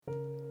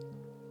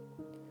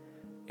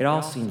It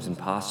all seems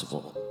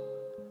impossible,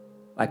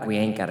 like we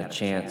ain't got a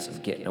chance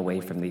of getting away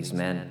from these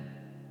men.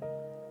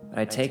 But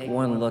I take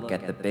one look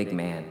at the big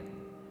man,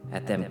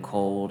 at them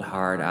cold,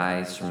 hard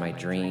eyes from my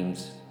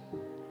dreams,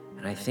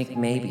 and I think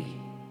maybe,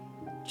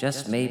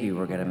 just maybe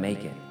we're gonna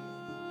make it.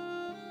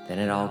 Then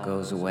it all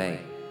goes away.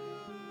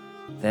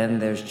 Then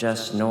there's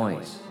just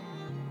noise.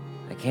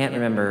 I can't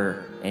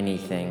remember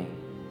anything.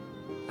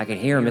 I can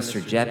hear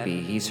Mr.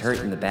 Jeppy, he's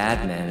hurting the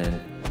bad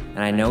men, and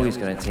I know he's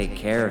gonna take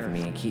care of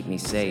me and keep me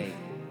safe.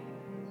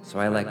 So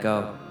I let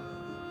go.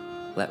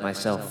 Let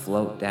myself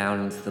float down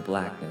into the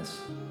blackness.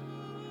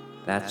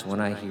 That's when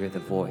I hear the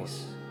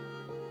voice,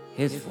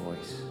 his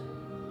voice,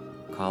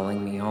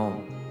 calling me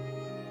home.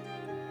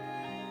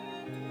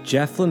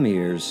 Jeff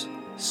Lemire's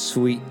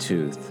Sweet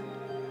Tooth,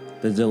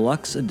 the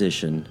deluxe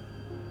edition,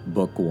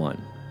 Book 1.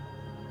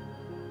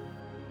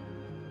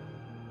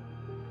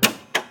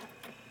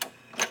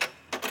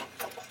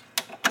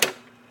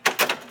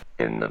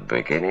 In the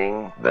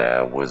beginning,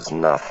 there was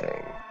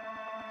nothing.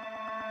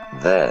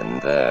 Then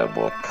there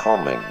were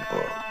comic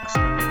books.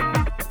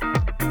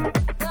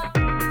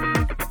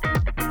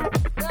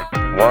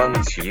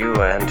 Once you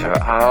enter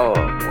our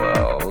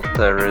world,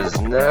 there is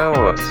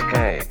no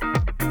escape.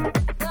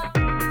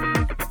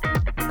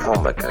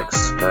 Comic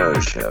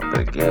exposure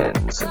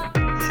begins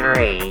in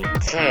 3,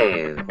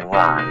 2,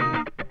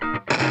 1.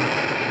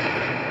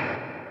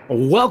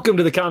 Welcome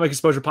to the Comic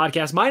Exposure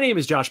Podcast. My name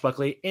is Josh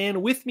Buckley,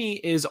 and with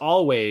me, as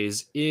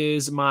always,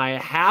 is my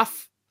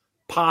half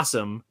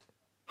possum,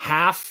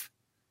 half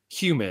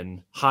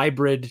human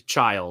hybrid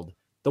child,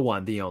 the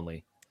one, the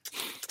only.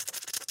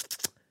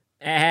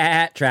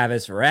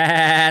 Travis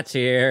Rat's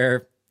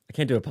here. I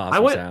can't do a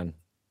possum sound.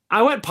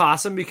 I went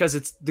possum because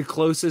it's the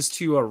closest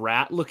to a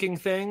rat-looking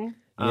thing.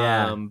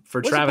 Yeah. For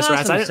What's Travis a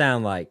Rat's, possum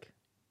sound like?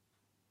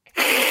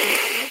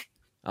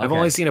 I've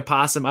only seen a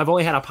possum. I've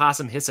only had a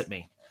possum hiss at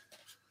me.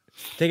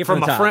 Take it from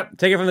the top.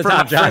 Take it from the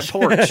top, Josh.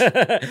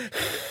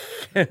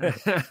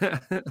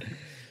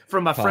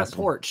 From my front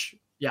porch.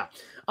 Yeah.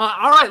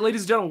 All right,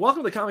 ladies and gentlemen,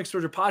 welcome to the Comic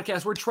Exposure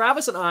Podcast, where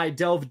Travis and I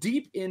delve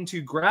deep into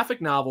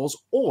graphic novels,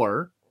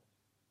 or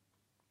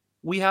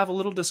we have a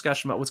little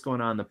discussion about what's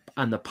going on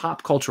in the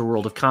pop culture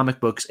world of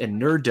comic books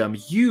and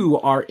nerddom. You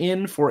are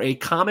in for a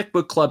comic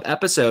book club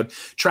episode.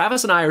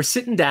 Travis and I are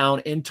sitting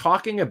down and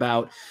talking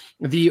about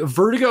the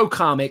Vertigo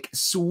comic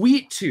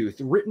Sweet Tooth,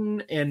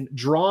 written and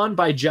drawn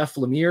by Jeff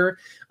Lemire,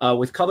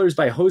 with colors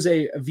by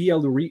Jose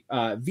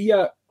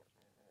Villarrubia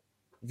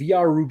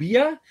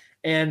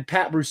and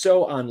Pat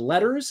Brousseau on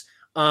letters.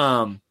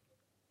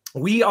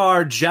 We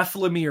are Jeff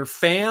Lemire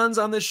fans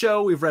on this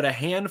show. We've read a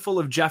handful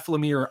of Jeff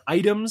Lemire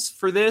items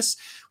for this.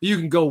 You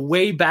can go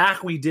way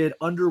back. We did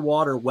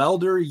Underwater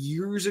Welder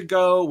years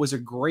ago. It was a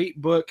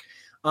great book.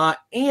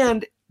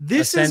 And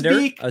this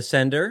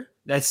Ascender.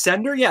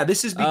 Ascender, yeah.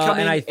 This is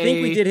becoming. And I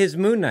think we did his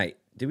Moon Knight.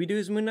 Did we do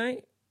his Moon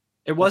Knight?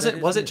 It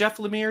wasn't. Was it Jeff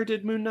Lemire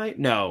did Moon Knight?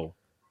 No,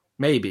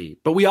 maybe.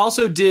 But we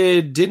also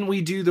did. Didn't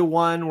we do the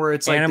one where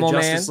it's like Animal the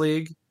Justice Man?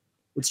 League?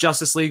 It's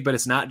Justice League, but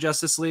it's not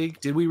Justice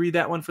League. Did we read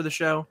that one for the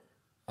show?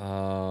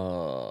 I'll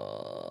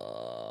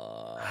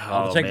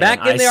check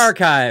back in the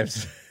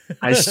archives.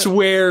 I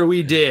swear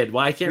we did.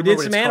 Well, I can't remember.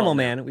 We did some Animal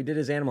Man. We did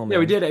his Animal Man. Yeah,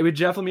 we did it with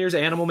Jeff Lemire's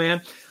Animal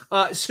Man.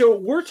 So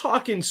we're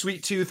talking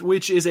Sweet Tooth,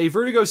 which is a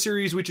Vertigo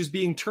series, which is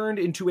being turned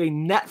into a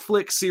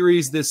Netflix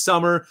series this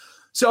summer.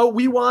 So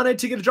we wanted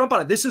to get a jump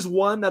on it. This is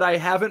one that I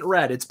haven't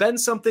read. It's been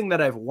something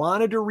that I've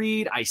wanted to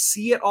read. I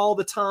see it all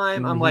the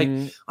time. I'm like,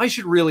 I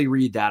should really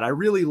read that. I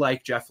really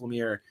like Jeff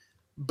Lemire.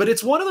 But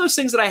it's one of those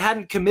things that I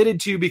hadn't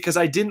committed to because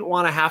I didn't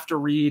want to have to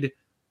read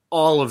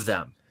all of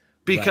them.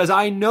 Because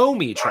I know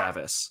me,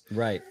 Travis.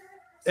 Right.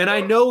 And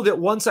I know that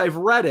once I've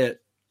read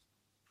it,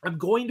 I'm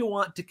going to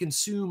want to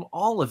consume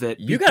all of it.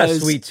 You got a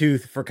sweet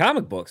tooth for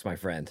comic books, my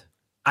friend.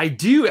 I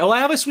do. Well, I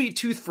have a sweet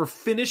tooth for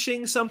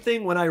finishing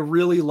something when I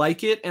really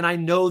like it. And I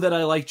know that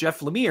I like Jeff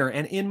Lemire.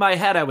 And in my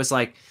head, I was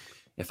like,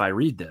 if I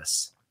read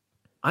this,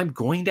 I'm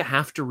going to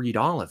have to read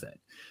all of it.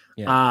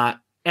 Yeah.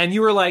 And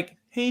you were like,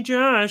 hey,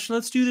 Josh,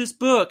 let's do this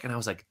book. And I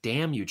was like,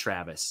 damn you,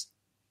 Travis.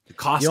 It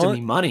costing me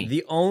money.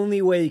 The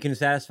only way you can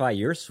satisfy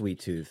your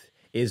sweet tooth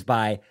is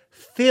by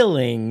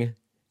filling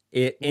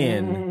it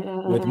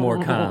in with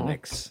more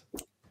comics.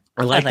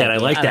 I like that. I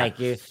like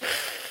you.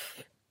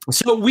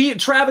 So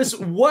Travis,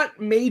 what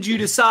made you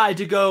decide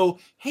to go,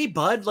 hey,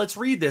 bud, let's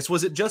read this?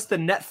 Was it just the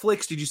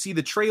Netflix? Did you see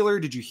the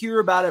trailer? Did you hear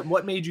about it?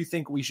 What made you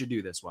think we should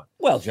do this one?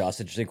 Well, Josh,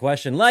 interesting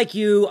question. Like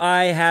you,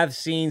 I have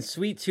seen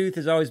Sweet Tooth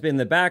has always been in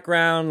the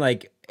background.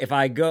 Like, if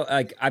I go,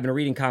 like, I've been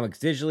reading comics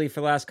digitally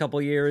for the last couple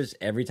of years.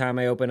 Every time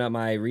I open up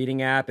my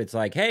reading app, it's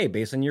like, hey,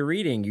 based on your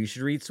reading, you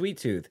should read Sweet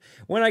Tooth.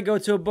 When I go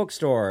to a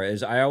bookstore,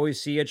 I always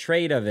see a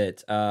trade of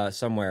it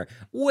somewhere.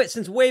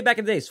 Since way back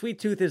in the day, Sweet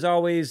Tooth is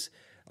always,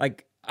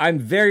 like, I'm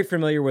very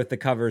familiar with the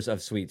covers of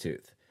Sweet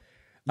Tooth.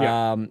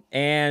 Yeah.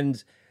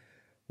 And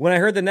when I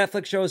heard the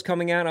Netflix show was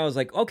coming out, I was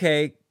like,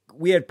 okay,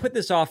 we had put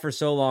this off for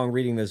so long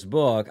reading this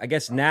book. I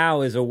guess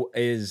now is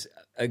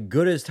a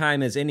good as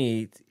time as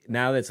any,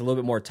 now that it's a little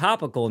bit more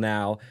topical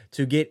now,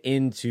 to get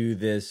into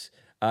this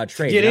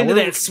trade. Get into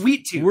that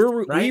Sweet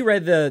Tooth. Right? We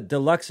read the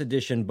deluxe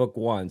edition, book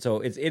 1,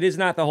 so it is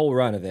not the whole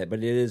run of it, but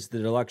it is the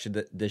deluxe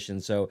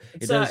edition. So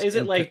it does. Is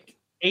it like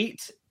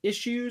 8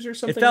 issues or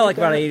something? It felt like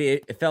about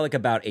 8. It felt like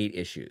about 8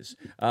 issues.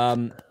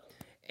 And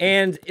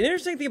an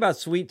interesting thing about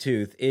Sweet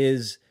Tooth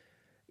is,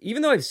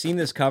 even though I've seen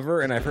this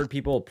cover and I've heard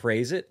people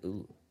praise it,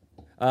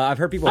 I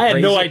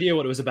had no idea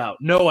what it was about.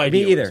 No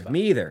idea.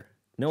 Me either.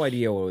 No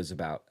idea what it was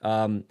about.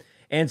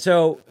 And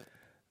so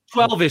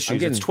 12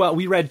 issues. It's 12.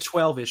 We read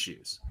 12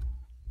 issues.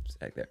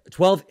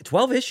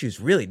 12 issues.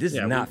 Really, this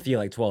does not feel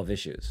like 12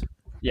 issues.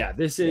 Yeah,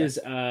 this is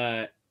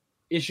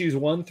issues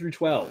 1 through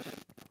 12.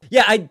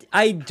 Yeah,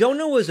 I don't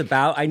know what it was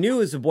about. I knew it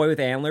was a boy with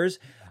antlers.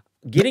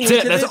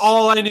 That's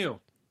all I knew.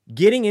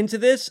 Getting into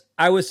this,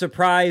 I was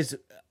surprised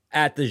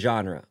at the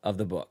genre of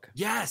the book.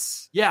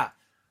 Yes. Yeah.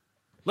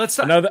 Let's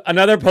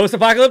another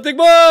post-apocalyptic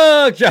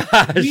book,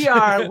 Josh. We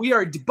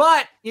are,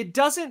 but it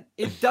doesn't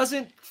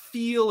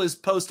feel as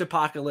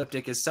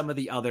post-apocalyptic as some of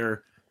the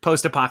other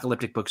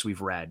post-apocalyptic books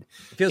we've read.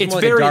 It feels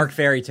more like a dark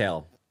fairy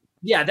tale.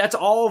 Yeah, that's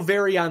all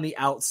very on the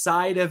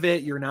outside of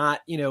it. You're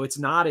not, it's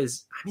not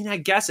as, I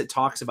guess it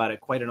talks about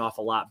it quite an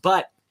awful lot,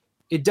 but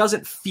it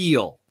doesn't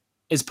feel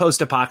as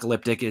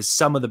post-apocalyptic as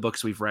some of the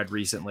books we've read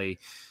recently,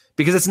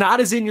 because it's not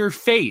as in your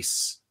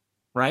face,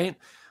 right?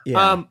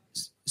 Yeah.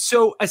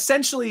 So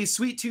essentially,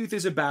 Sweet Tooth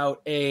is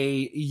about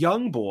a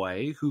young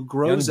boy who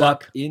grows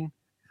up in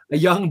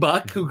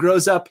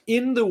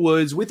the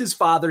woods with his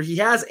father. He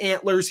has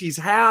antlers. He's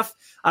half,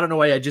 I don't know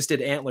why I just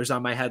did antlers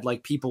on my head,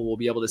 like people will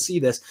be able to see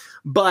this,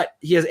 but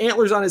he has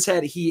antlers on his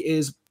head. He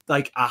is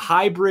like a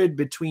hybrid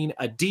between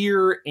a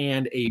deer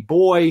and a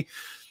boy,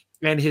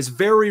 and his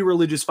very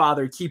religious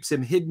father keeps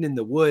him hidden in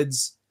the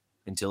woods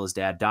until his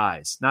dad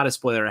dies. Not a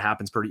spoiler, it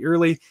happens pretty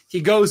early.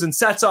 He goes and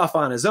sets off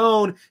on his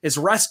own, is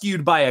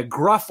rescued by a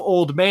gruff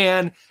old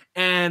man,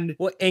 and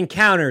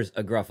encounters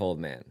a gruff old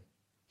man.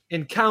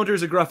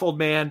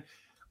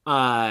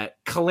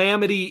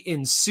 Calamity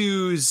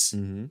ensues.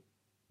 Mm-hmm.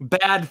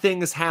 Bad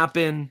things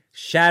happen.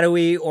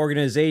 Shadowy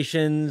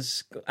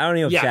organizations. I don't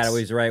know if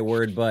shadowy is the right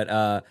word,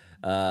 but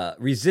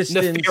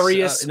resistance.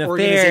 Nefarious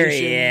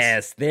organizations.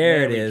 Yes,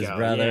 there it is,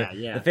 brother.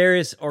 Yeah.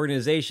 Nefarious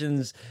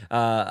organizations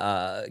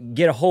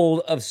get a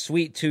hold of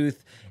Sweet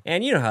Tooth,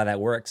 and you know how that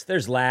works.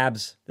 There's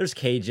labs. There's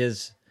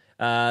cages.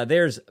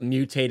 There's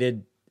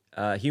mutated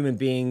human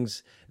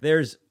beings.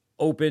 There's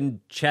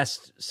open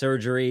chest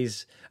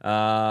surgeries.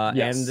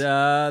 And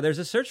there's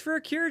a search for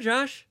a cure,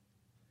 Josh.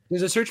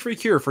 There's a search for a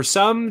cure for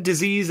some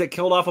disease that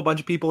killed off a bunch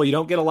of people. You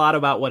don't get a lot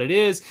about what it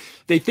is.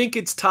 They think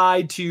it's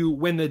tied to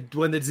when the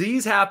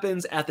disease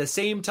happens. At the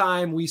same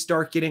time, we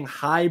start getting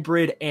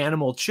hybrid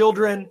animal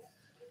children.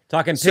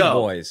 Talking pig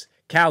boys,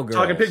 cowgirls.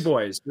 Talking pig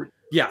boys.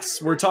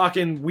 Yes, we're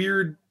talking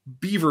weird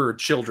beaver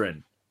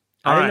children.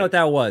 I didn't know what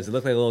that was. It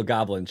looked like a little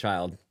goblin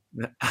child.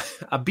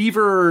 A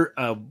beaver,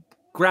 a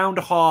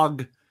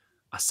groundhog,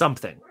 a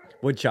something.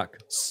 Woodchuck.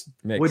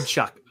 Mix.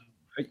 Woodchuck.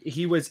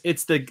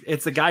 It's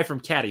the guy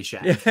from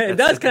Caddyshack. Yeah, it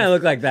does kind of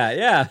look like that.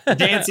 Yeah.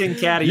 Dancing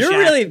Caddyshack.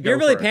 You're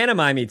really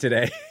pantomiming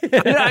today.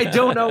 I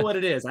don't know what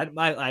it is. I'm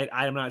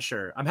not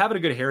sure. I'm having a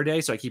good hair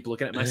day, so I keep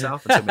looking at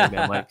myself. And so maybe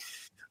I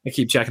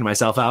keep checking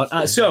myself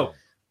out. So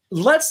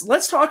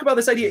let's talk about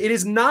this idea. It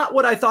is not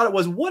what I thought it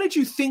was. What did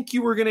you think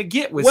you were going to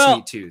get with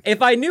Sweet Tooth?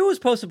 If I knew it was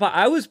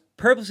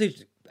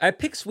post-apocalyptic, I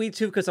picked Sweet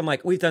Tooth because I'm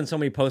like, we've done so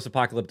many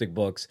post-apocalyptic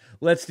books.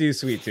 Let's do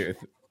Sweet Tooth.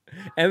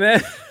 And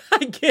then I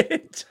get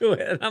into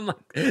it, and I'm like,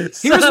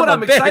 here's what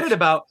I'm excited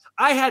about.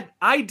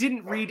 I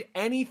didn't read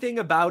anything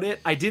about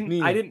it. I didn't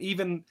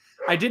even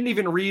read I didn't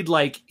even read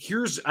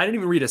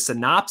a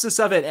synopsis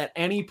of it at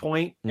any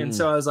point. And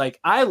so I was like,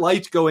 I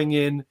liked going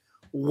in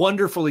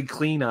wonderfully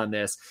clean on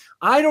this.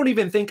 I don't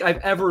even think I've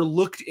ever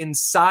looked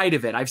inside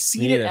of it. I've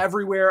seen it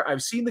everywhere.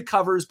 I've seen the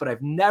covers, but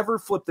I've never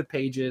flipped the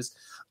pages.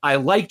 I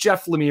like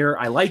Jeff Lemire.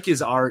 I like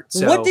his art.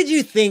 So. What did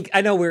you think?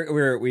 I know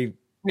we're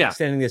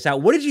extending this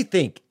out. What did you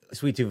think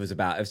Sweet Tooth was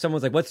about? If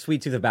someone's like, "What's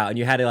Sweet Tooth about?" and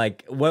you had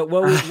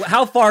to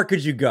how far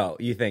could you go?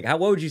 You think? What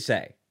would you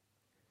say?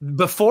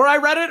 Before I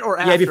read it, or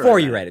after? Yeah, before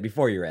you read it.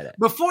 Before you read it.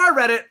 Before I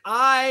read it,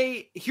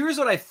 here's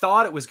what I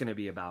thought it was going to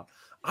be about.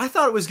 I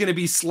thought it was going to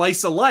be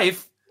slice of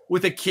life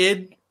with a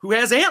kid who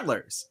has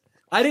antlers.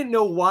 I didn't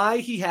know why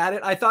he had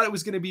it. I thought it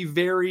was going to be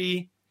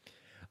very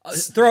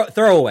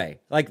throwaway.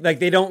 Like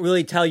they don't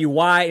really tell you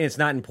why, and it's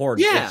not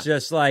important. Yeah. It's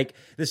just like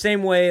the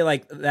same way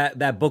like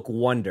that book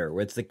Wonder,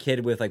 where it's the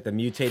kid with like the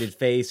mutated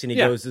face, and he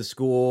goes to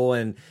school,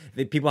 and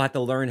people have to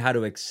learn how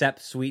to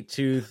accept Sweet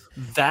Tooth.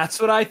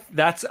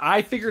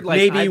 I figured like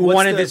maybe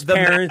one of his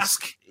parents.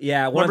 Mask?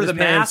 Yeah, one of his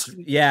parents. Mask?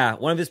 Yeah,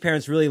 one of his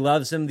parents really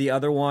loves him. The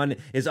other one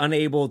is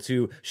unable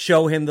to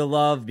show him the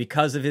love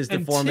because of his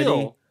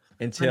deformity.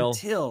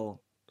 Until.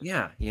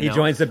 Yeah, he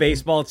joins the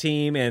baseball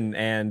team, and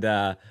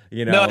No,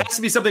 it has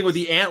to be something with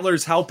the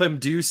antlers help him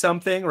do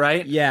something,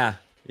 right? Yeah,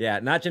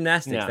 not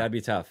gymnastics. Yeah. That'd be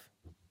tough.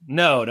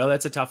 No,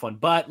 that's a tough one.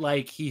 But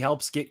like he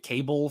helps get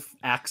cable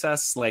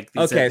access. Like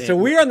so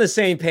we're on the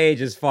same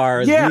page as far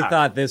as we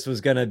thought this was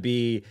going to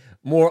be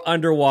more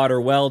underwater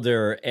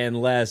welder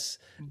and less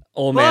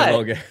old man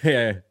Logan.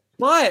 Yeah.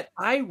 But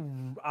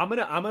I'm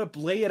gonna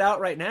lay it out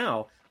right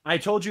now. I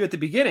told you at the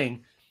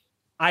beginning,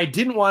 I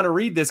didn't want to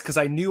read this because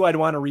I knew I'd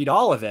want to read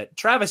all of it.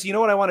 Travis, you know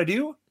what I want to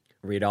do?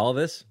 Read all of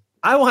this?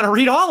 I want to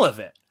read all of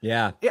it.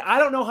 Yeah. I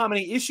don't know how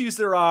many issues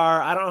there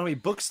are. I don't know how many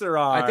books there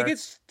are. I think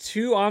it's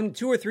two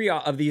or three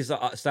of these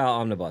style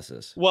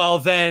omnibuses. Well,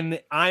 then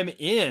I'm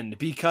in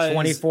because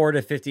 24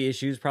 to 50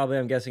 issues, probably.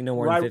 I'm guessing no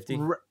more than 50.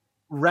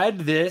 Read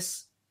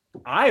this.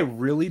 I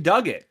really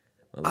dug it.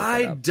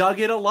 I dug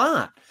it a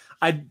lot.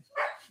 I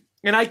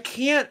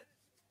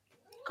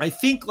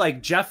think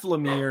like Jeff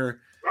Lemire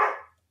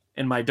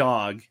and my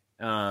dog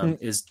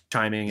is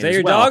chiming in. Is that as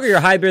your well. dog or your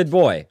hybrid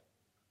boy?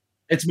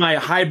 It's my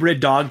hybrid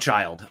dog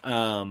child,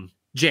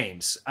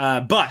 James.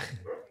 But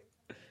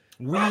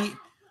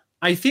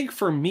I think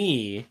for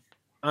me,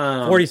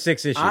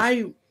 46 issues.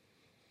 How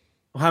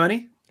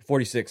many?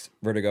 46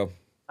 Vertigo.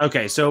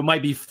 Okay, so it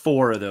might be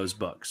 4 of those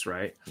books,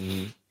 right?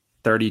 Mm-hmm.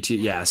 32,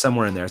 yeah,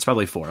 somewhere in there. It's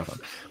probably 4 of them.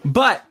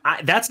 But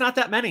that's not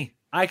that many.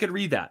 I could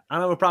read that. I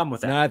don't have a problem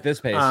with that. Not at this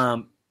pace.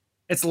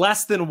 It's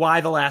less than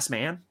Why the Last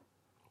Man.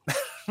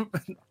 Isn't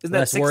that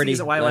less 60s wordy,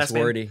 at Why the less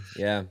Last wordy. Man?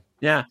 Yeah.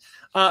 Yeah.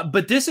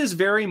 But this is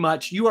very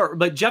much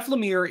but Jeff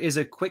Lemire is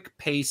a quick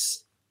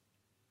pace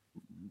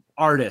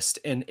artist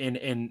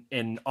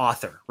and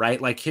author, right?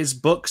 Like his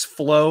books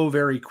flow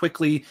very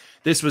quickly.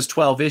 This was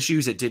 12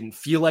 issues. It didn't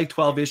feel like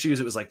 12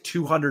 issues. It was like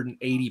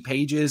 280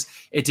 pages.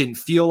 It didn't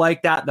feel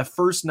like that. The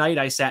first night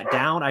I sat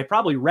down, I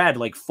probably read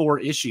like 4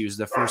 issues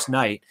the first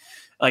night,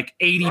 like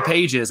 80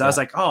 pages. I was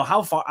like, oh,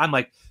 how far? I'm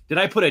like, did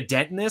I put a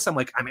dent in this? I'm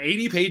like, I'm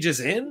 80 pages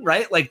in,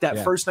 right? Like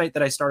that first night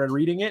that I started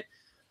reading it,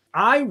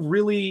 I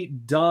really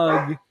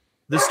dug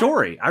the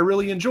story. I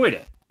really enjoyed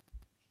it.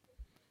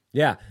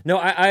 Yeah, no,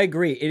 I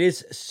agree. It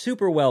is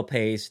super well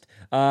paced,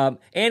 and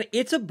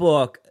it's a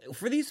book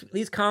for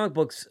these comic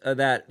books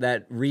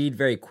that read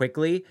very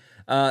quickly.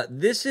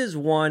 This is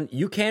one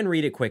you can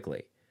read it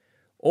quickly,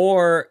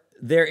 or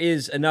there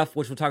is enough,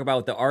 which we'll talk about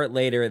with the art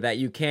later, that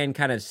you can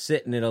kind of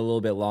sit in it a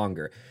little bit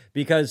longer,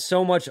 because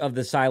so much of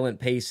the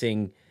silent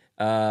pacing,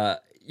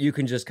 you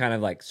can just kind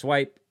of like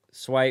swipe,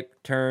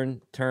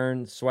 turn,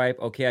 swipe.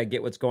 Okay, I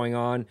get what's going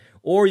on.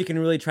 Or you can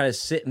really try to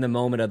sit in the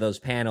moment of those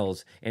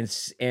panels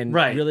and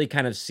really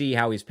kind of see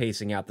how he's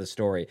pacing out the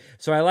story.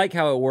 So I like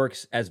how it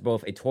works as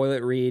both a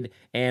toilet read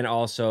and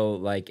also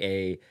like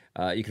you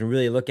can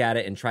really look at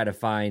it and try to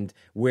find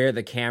where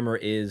the camera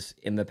is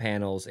in the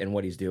panels and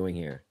what he's doing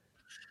here.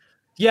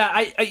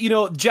 Yeah,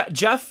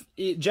 Jeff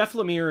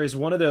Lemire is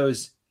one of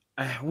those.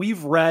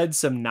 We've read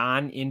some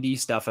non-indie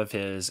stuff of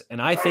his,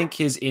 and I think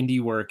his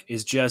indie work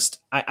is just.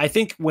 I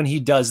think when he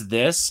does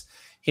this,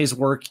 his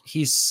work,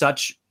 he's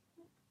such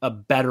a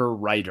better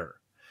writer.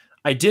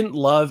 I didn't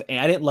love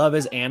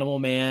his Animal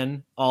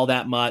Man all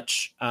that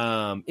much.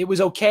 It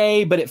was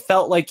okay, but it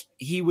felt like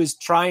he was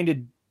trying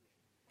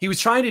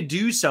to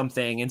do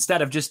something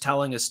instead of just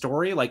telling a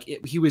story. Like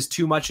he was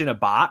too much in a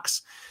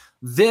box.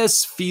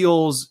 This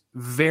feels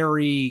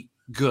very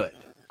good.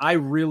 I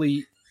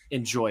really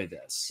enjoy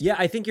this. Yeah,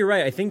 I think you're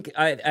right. I think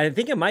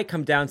it might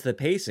come down to the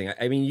pacing.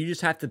 I mean, you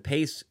just have to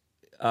pace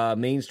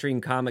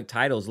mainstream comic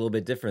titles a little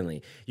bit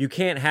differently. You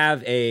can't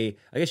have I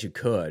guess you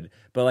could,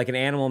 but like an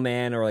Animal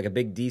Man or like a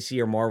big DC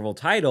or Marvel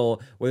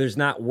title where there's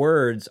not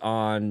words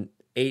on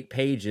 8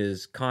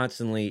 pages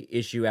constantly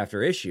issue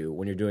after issue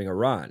when you're doing a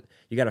run.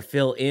 You got to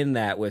fill in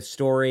that with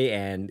story,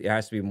 and there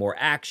has to be more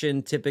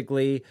action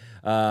typically.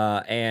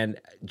 And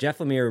Jeff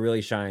Lemire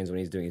really shines when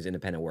he's doing his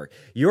independent work.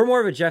 You're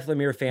more of a Jeff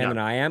Lemire fan than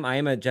I am. I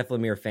am a Jeff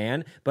Lemire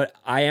fan, but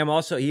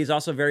he's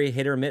also very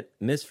hit or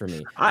miss for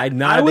me. I'm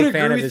not a big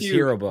fan of his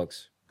hero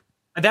books.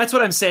 That's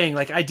what I'm saying.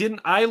 Like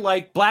I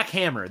like Black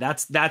Hammer.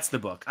 That's the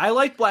book. I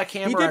like Black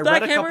Hammer. He did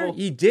Black Hammer?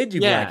 He did do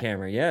Black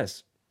Hammer,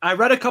 yes. I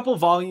read a couple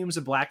volumes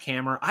of Black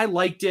Hammer. I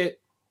liked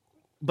it,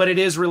 but it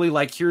is really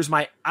like,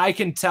 I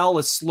can tell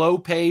a slow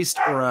paced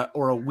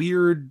or a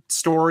weird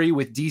story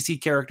with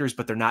DC characters,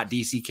 but they're not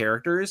DC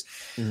characters.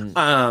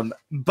 Mm-hmm.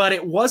 But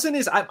it wasn't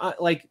as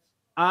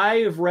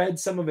I've read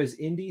some of his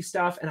indie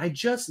stuff and I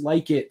just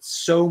like it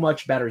so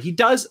much better.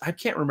 I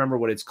can't remember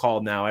what it's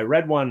called now. I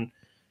read one.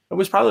 It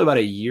was probably about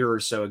a year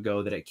or so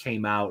ago that it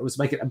came out. It was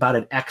like about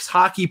an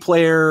ex-hockey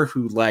player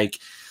who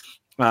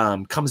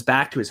comes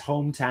back to his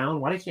hometown.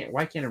 Why can't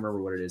I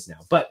remember what it is now?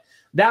 But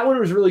that one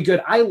was really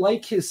good. I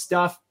like his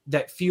stuff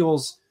that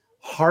feels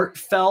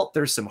heartfelt.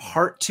 There's some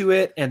heart to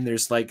it, and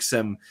there's like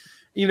some,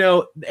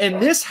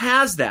 and this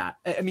has that.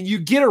 I mean, you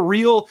get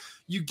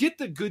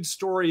the good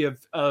story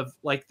of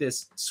like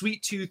this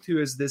Sweet Tooth who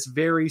is this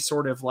very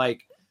sort of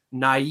like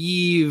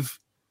naive,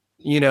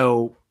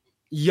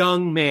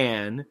 young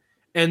man.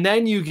 And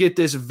then you get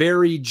this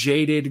very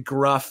jaded,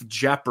 gruff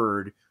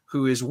Jeopard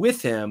who is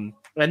with him.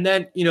 And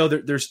then,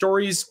 their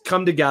stories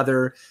come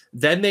together,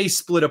 then they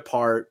split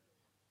apart,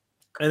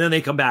 and then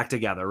they come back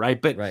together, right?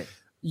 But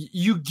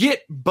you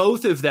get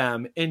both of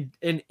them, and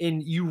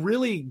you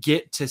really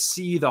get to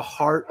see the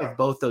heart of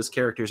both those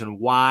characters and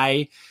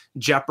why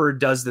Jeopard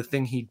does the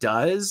thing he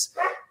does.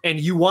 And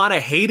you want to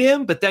hate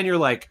him, but then you're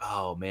like,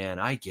 oh, man,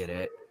 I get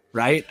it.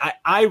 right?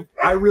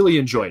 I really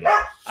enjoyed it.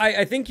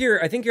 I think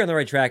you're on the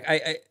right track.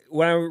 I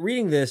when I was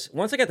reading this,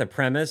 once I got the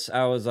premise,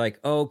 I was like,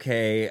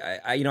 okay,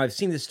 I've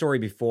seen this story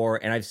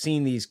before, and I've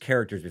seen these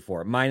characters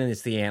before.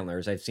 Minus the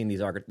antlers, I've seen these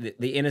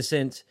the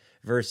innocent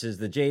versus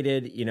the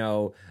jaded.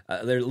 There's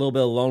a little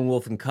bit of lone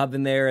wolf and cub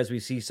in there, as we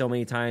see so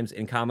many times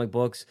in comic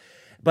books.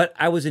 But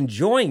I was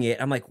enjoying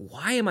it. I'm like,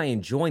 why am I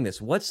enjoying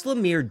this? What's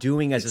Lemire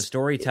doing as a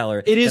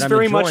storyteller? It is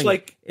very much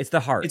like it's the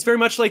heart. It's very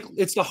much like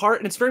it's the heart,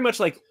 and it's very much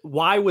like,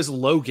 why was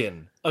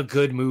Logan a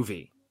good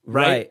movie?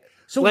 Right.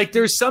 So like,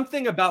 there's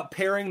something about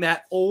pairing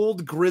that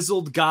old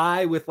grizzled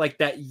guy with like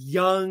that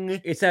young.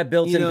 It's that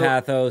built-in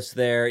pathos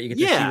there. You get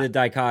to see the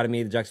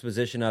dichotomy, the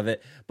juxtaposition of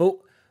it. But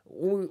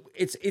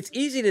it's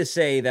easy to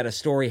say that a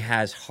story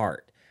has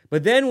heart.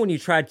 But then when you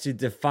try to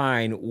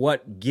define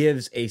what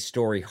gives a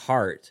story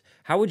heart,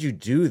 how would you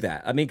do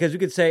that? I mean, because you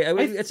could say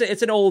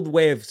it's an old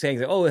way of saying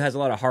that, it has a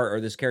lot of heart,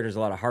 or this character has a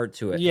lot of heart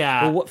to it.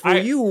 Yeah. But for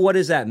you, what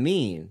does that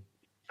mean?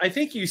 I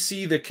think you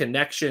see the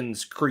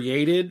connections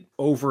created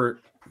over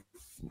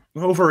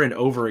and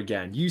over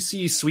again. You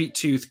see Sweet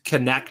Tooth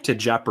connect to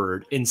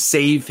Jeopard and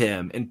save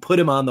him and put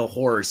him on the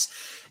horse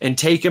and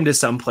take him to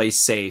someplace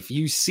safe.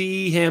 You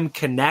see him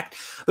connect.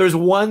 There's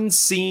one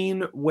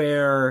scene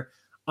where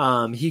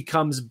he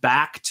comes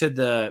back to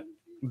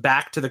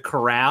the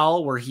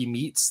corral where he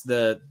meets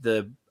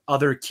the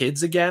other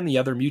kids again, the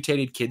other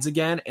mutated kids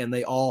again, and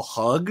they all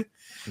hug.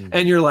 Mm-hmm.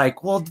 And you're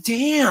like, well,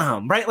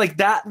 damn, right? Like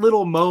that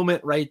little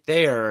moment right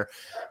there.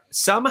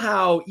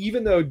 Somehow,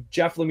 even though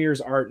Jeff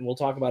Lemire's art, and we'll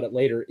talk about it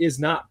later, is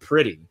not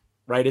pretty,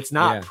 right? It's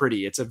not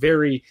pretty. It's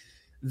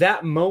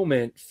that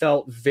moment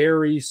felt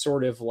very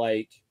sort of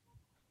like,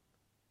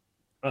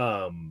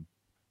 there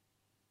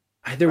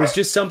was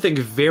just something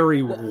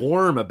very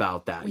warm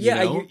about that.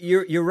 Yeah,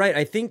 you're right.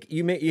 I think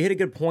you hit a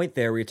good point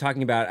there where you're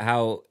talking about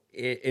how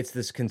it's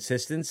this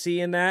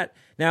consistency in that.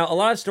 Now, a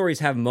lot of stories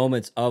have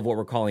moments of what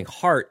we're calling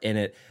heart in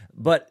it,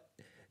 but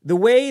the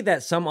way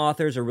that some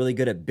authors are really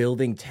good at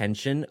building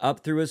tension up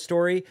through a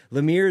story,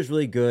 Lemire is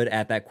really good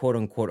at that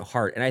quote-unquote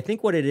heart. And I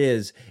think what it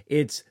is,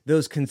 it's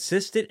those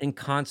consistent and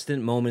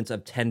constant moments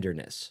of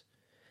tenderness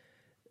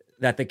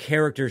that the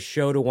characters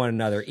show to one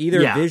another,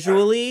 either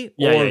visually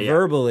or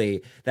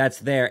verbally, that's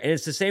there. And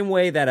it's the same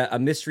way that a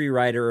mystery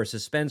writer or a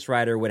suspense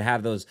writer would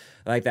have those,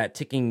 like that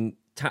ticking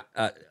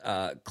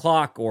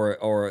clock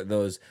or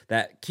those,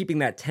 that keeping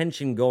that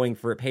tension going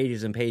for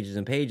pages and pages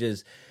and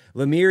pages.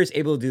 Lemire is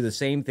able to do the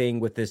same thing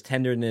with this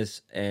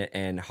tenderness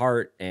and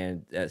heart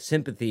and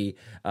sympathy.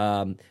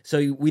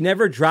 So we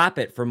never drop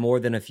it for more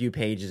than a few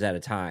pages at a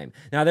time.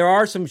 Now, there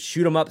are some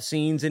shoot 'em up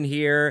scenes in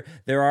here.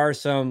 There are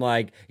some,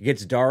 like, it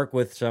gets dark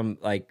with some,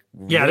 like,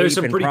 there's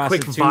some pretty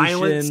quick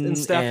violence and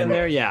stuff in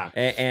there. Yeah.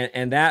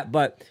 And that,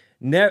 but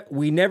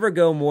we never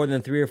go more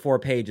than 3 or 4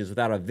 pages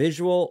without a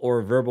visual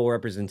or verbal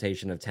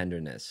representation of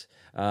tenderness.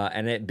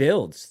 And it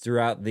builds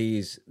throughout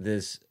this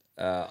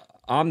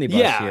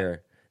omnibus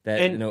here.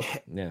 And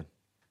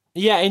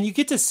you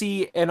get to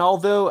see, and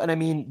I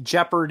mean,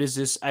 Jeopard is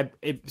this,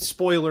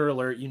 spoiler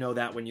alert, you know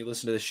that when you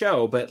listen to the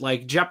show, but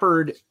like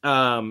Jeopard,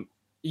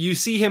 you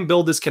see him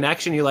build this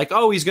connection. You're like,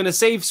 oh, he's going to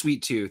save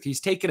Sweet Tooth. He's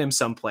taking him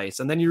someplace.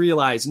 And then you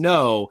realize,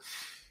 no,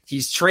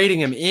 he's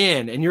trading him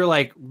in. And you're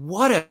like,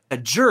 what a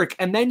jerk.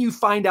 And then you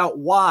find out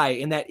why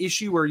in that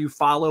issue where you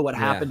follow what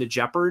happened to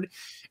Jeopard.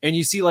 And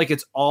you see, like,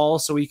 it's all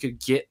so he could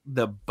get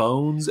the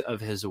bones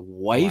of his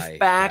wife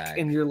back.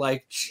 And you're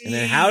like, geez. And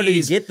then how did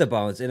he get the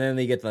bones? And then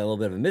they get a little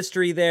bit of a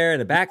mystery there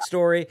and a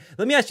backstory.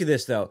 Let me ask you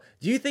this, though.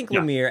 Do you think,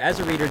 Lemire, as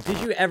a reader, did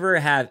you ever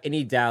have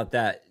any doubt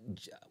that,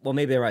 well,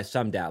 maybe there was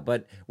some doubt,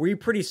 but were you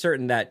pretty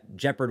certain that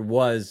Jeopard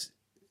was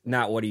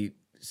not what he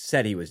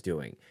said he was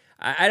doing?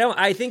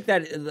 I think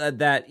that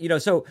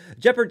so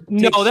Jeopard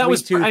takes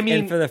Sweet Tooth,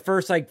 and for the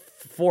first, like,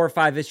 4 or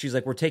 5 issues,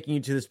 like, we're taking you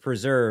to this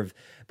preserve,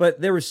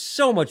 but there was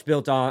so much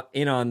built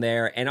on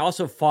there, and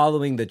also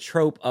following the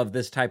trope of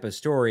this type of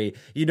story,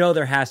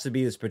 there has to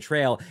be this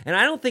betrayal, and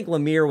I don't think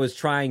Lemire was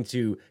trying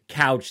to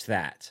couch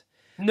that.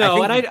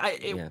 No,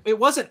 it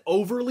wasn't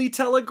overly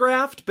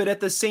telegraphed, but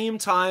at the same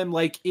time,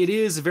 like, it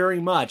is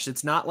very much,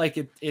 it's not like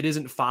it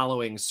isn't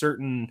following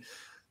certain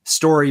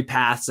story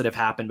paths that have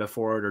happened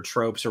before it, or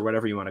tropes, or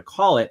whatever you want to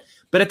call it.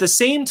 But at the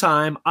same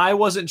time, I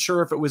wasn't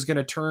sure if it was going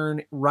to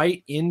turn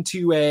right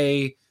into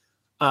a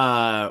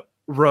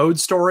road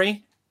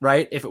story,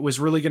 right? If it was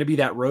really going to be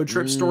that road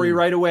trip story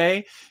right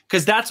away,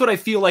 because that's what I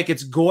feel like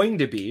it's going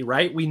to be,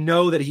 right? We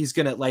know that he's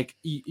going to, like,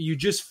 you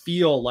just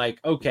feel like,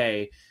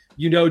 okay,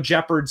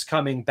 Jeopard's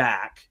coming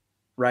back,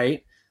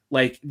 right?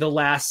 Like the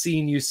last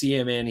scene you see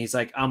him in, he's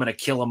like, I'm going to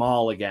kill them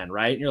all again,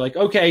 right? And you're like,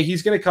 okay,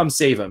 he's going to come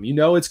save him.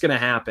 It's going to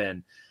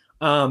happen.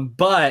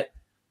 But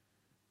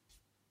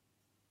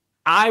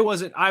I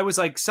was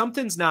like,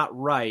 something's not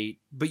right,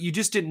 but you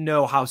just didn't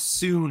know how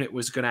soon it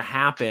was going to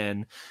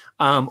happen.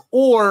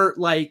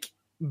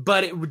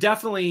 But it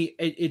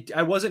definitely,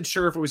 I wasn't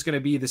sure if it was going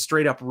to be the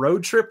straight up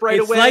road trip away.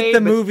 It's like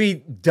the movie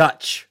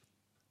Dutch.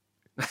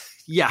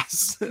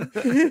 Yes.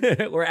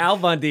 where Al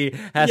Bundy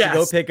has to go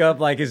Yes. pick up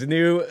like his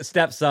new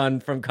stepson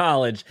from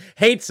college,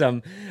 hates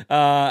him,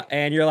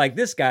 and you're like,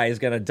 this guy is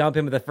going to dump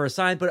him at the first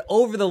sign. But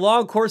over the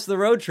long course of the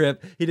road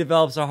trip, he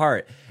develops a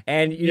heart.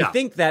 And you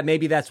think that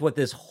maybe that's what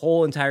this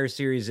whole entire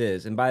series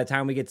is. And by the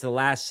time we get to the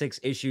last 6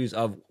 issues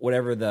of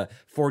whatever the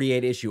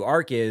 48 issue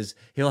arc is,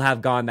 he'll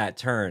have gone that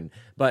turn.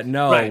 But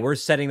no, we're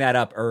setting that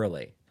up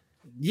early.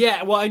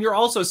 Yeah, well, and you're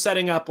also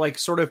setting up like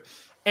sort of,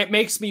 it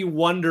makes me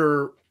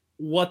wonder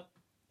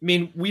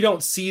we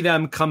don't see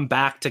them come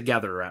back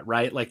together,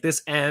 right? Like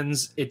this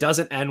ends, it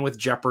doesn't end with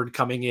Jeopard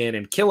coming in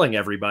and killing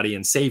everybody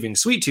and saving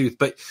Sweet Tooth,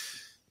 but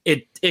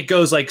it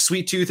goes like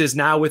Sweet Tooth is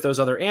now with those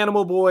other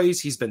animal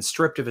boys. He's been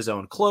stripped of his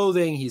own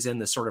clothing. He's in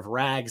the sort of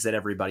rags that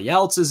everybody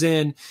else is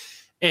in.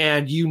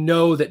 And you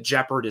know that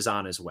Jeopard is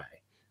on his way.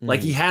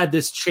 Like he had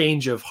this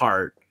change of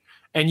heart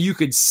and you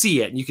could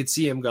see it and you could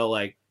see him go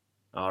like,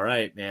 all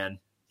right, man,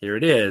 here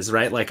it is.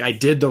 Right. Like I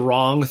did the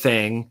wrong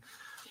thing.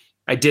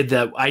 I did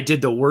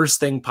the worst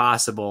thing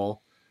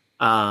possible.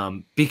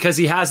 Because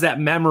he has that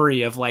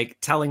memory of like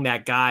telling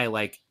that guy,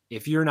 like,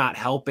 if you're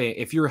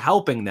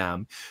helping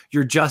them,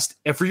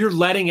 if you're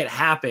letting it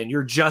happen,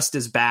 you're just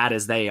as bad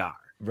as they are.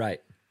 Right.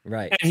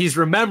 And he's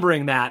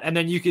remembering that. And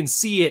then you can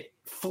see it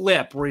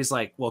flip where he's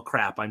like, well,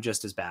 crap, I'm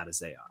just as bad as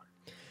they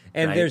are.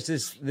 And there's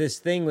this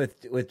thing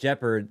with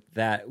Jeopard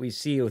that we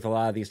see with a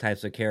lot of these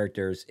types of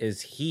characters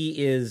is he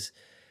is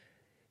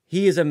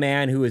a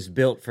man who is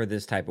built for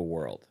this type of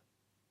world.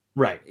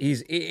 Right.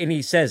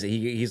 He says it.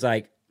 He's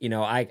like,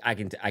 I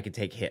can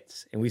take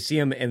hits. And we see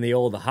him in the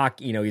old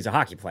hockey, he's a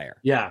hockey player.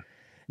 Yeah.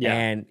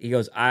 And he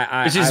goes,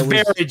 Which is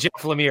very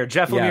Jeff Lemire.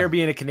 Jeff Lemire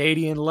being a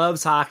Canadian,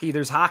 loves hockey.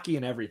 There's hockey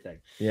in everything.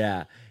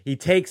 Yeah. He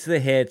takes the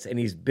hits and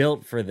he's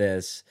built for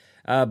this.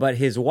 But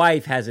his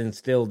wife has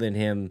instilled in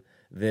him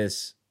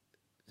this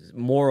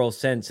moral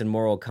sense and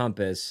moral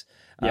compass.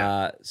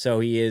 So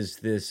he is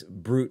this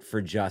brute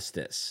for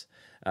justice.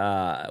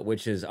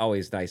 Which is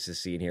always nice to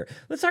see in here.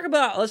 Let's talk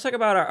about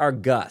our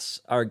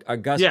Gus, our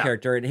Gus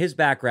character and his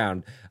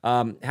background,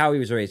 how he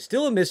was raised.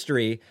 Still a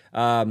mystery.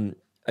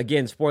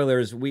 Again,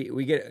 spoilers.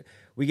 We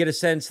get a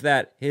sense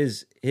that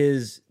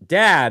his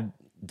dad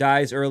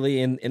dies early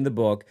in the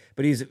book,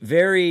 but he's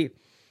very,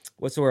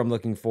 what's the word I'm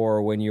looking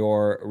for when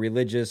you're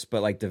religious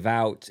but like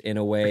devout in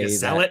a way. Like a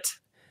zealot.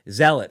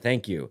 Zealot.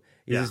 Thank you.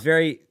 He's this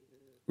very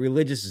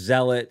religious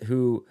zealot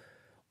who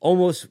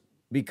almost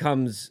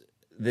becomes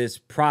this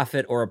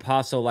prophet or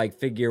apostle-like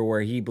figure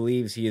where he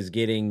believes he is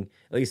getting,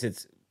 at least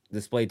it's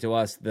displayed to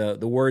us, the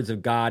words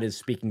of God is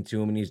speaking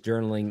to him and he's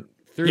journaling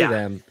through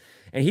them.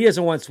 And he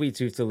doesn't want Sweet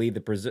Tooth to leave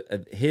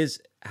his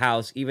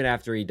house even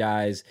after he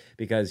dies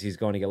because he's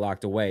going to get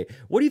locked away.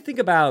 What do you think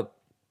about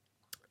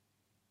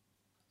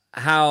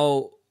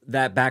how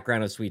that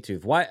background of Sweet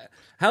Tooth?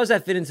 How does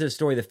that fit into the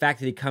story? The fact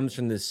that he comes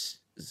from this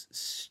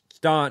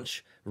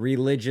staunch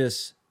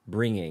religious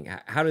bringing.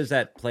 How does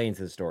that play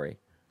into the story?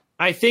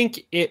 I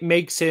think it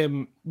makes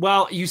him,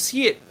 you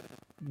see it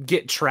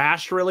get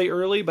trashed really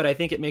early, but I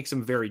think it makes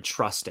him very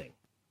trusting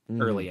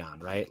early on,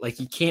 right? Like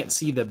he can't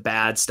see the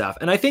bad stuff.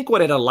 And I think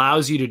what it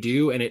allows you to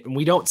do, and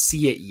we don't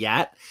see it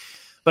yet,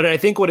 but I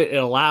think what it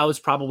allows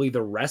probably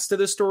the rest of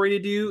the story to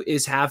do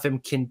is have him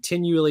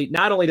continually,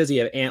 not only does he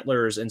have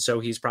antlers, and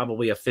so he's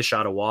probably a fish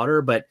out of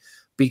water, but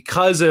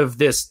because of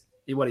this,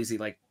 what is he,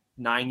 like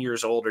 9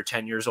 years old or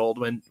 10 years old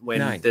when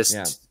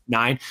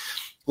nine?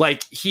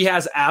 Like he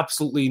has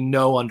absolutely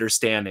no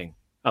understanding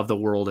of the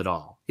world at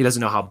all. He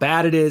doesn't know how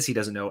bad it is. He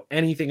doesn't know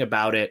anything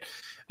about it.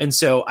 And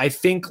so I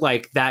think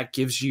like that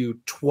gives you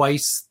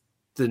twice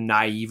the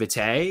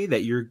naivete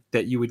that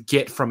you would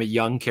get from a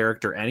young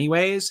character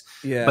anyways,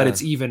 but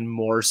it's even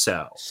more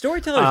so.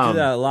 Storytellers do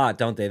that a lot,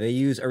 don't they? They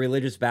use a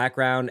religious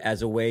background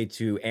as a way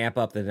to amp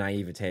up the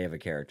naivete of a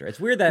character. It's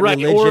weird that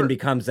religion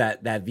becomes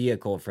that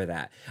vehicle for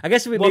that. I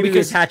guess maybe we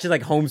attach it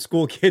like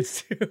homeschool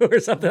kids too or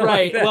something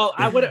like that. Well,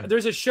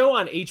 there's a show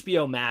on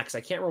HBO Max.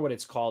 I can't remember what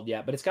it's called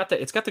yet, but it's got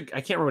the I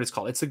can't remember what it's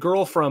called. It's the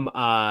girl from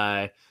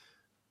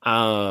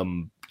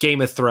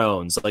Game of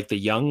Thrones, like the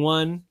young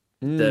one,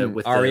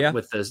 Arya.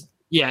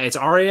 It's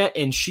Arya,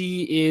 and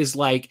she is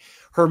like,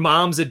 her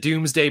mom's a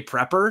doomsday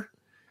prepper,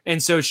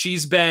 and so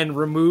she's been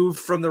removed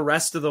from the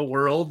rest of the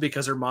world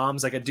because her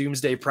mom's like a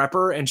doomsday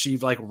prepper, and she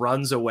like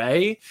runs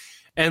away,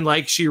 and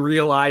like she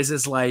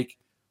realizes like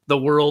the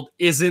world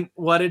isn't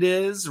what it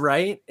is,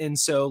 right? And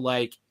so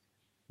like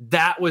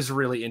that was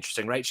really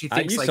interesting, right? She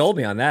thinks you sold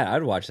me on that.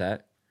 I'd watch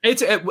that.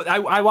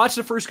 I watched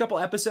the first couple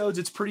episodes.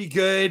 It's pretty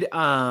good,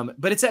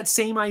 but it's that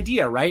same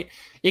idea, right?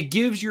 It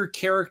gives your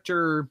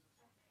character.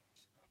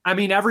 I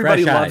mean,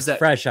 everybody loves that.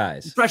 Fresh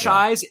eyes.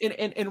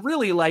 And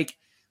really, like,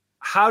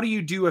 how do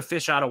you do a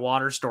fish out of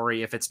water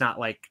story if it's not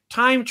like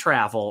time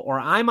travel or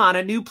I'm on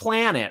a new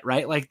planet,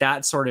 right? Like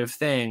that sort of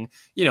thing.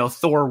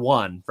 Thor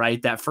 1,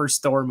 right? That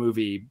first Thor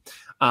movie.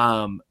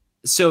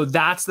 So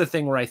that's the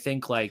thing where I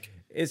think like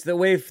it's the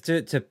way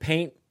to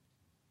paint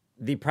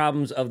the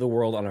problems of the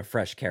world on a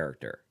fresh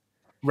character,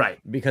 right?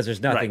 Because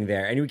there's nothing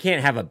there, and we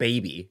can't have a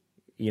baby.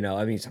 You know,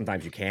 I mean,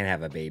 sometimes you can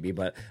have a baby,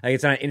 but like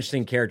it's not an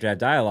interesting character to have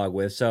dialogue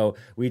with. So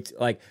we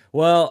like,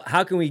 well,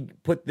 how can we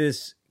put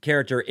this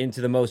character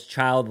into the most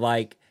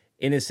childlike,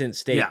 innocent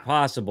state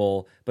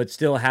possible, but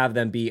still have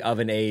them be of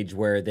an age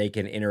where they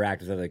can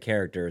interact with other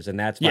characters? And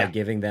that's by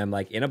giving them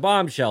like in a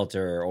bomb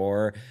shelter,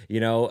 or, you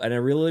know, in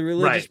a really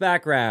religious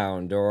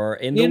background, or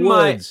in the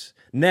woods.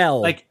 Nell.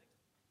 Like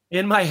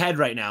in my head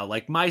right now,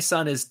 like my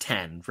son is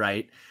 10,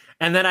 right?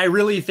 And then I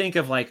really think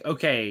of like,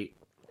 okay,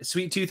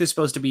 Sweet Tooth is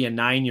supposed to be a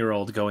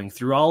 9-year-old going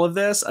through all of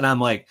this. And I'm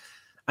like,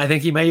 I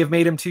think he may have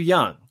made him too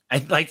young.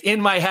 I like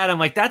in my head, I'm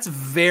like, that's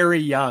very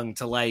young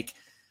to like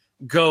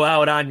go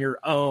out on your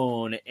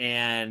own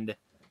and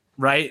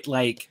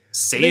like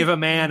save a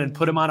man and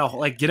put him on a,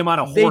 like get him on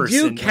a horse. They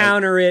do and,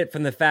 counter it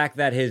from the fact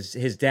that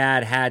his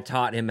dad had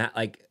taught him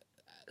like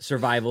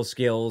survival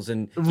skills,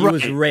 and he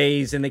was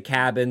raised in the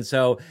cabin.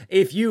 So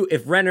if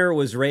Renner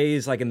was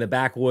raised like in the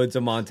backwoods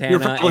of Montana,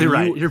 you're probably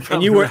right.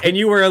 And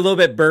you were a little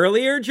bit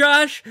burlier,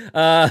 Josh.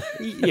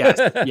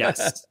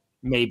 Yes,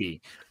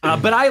 maybe.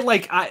 But I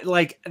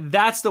like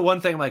that's the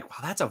one thing. Like, wow,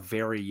 that's a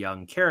very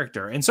young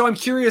character, and so I'm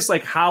curious,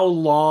 like, how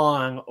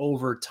long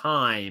over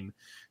time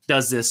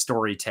does this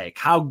story take?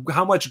 How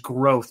much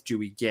growth do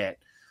we get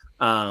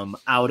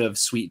out of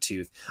Sweet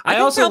Tooth? I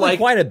also like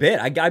quite a bit.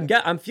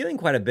 I'm feeling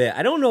quite a bit.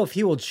 I don't know if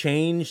he will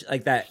change,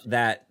 like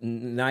that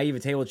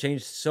naivete will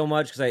change so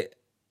much, because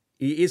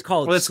he's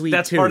called Sweet Tooth.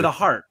 That's part of the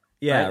heart.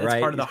 Yeah, right. That's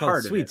part of the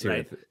heart. Sweet Tooth,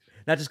 right?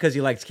 Not just because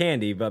he likes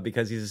candy, but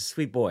because he's a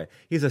sweet boy.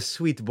 He's a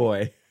sweet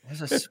boy.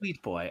 He's a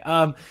sweet boy.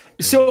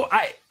 So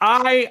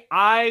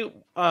I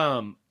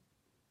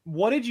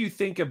what did you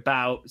think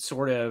about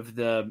sort of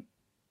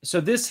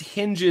so this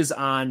hinges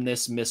on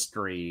this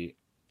mystery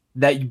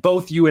that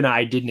both you and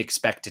I didn't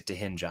expect it to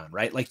hinge on,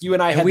 right? Like you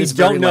and I had we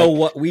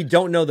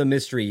don't know the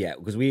mystery yet,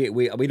 because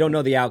we don't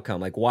know the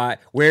outcome, like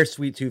where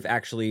Sweet Tooth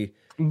actually.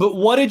 But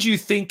what did you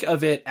think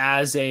of it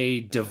as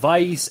a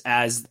device,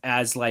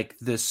 as like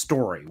the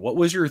story? What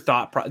was your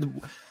thought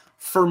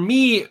for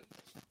me?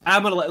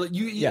 I'm gonna let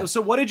you. Yeah. So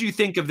what did you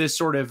think of this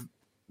sort of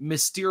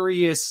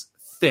mysterious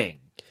thing?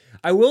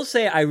 I will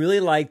say I really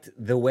liked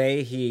the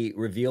way he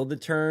revealed the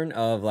turn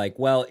of like,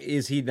 well,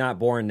 is he not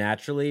born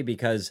naturally?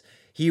 Because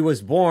he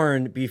was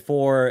born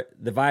before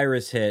the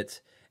virus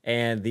hit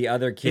and the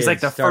other kids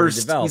started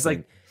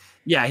developing.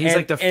 He's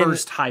like the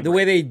first hybrid. The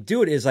way they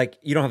do it is like,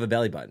 you don't have a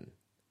belly button.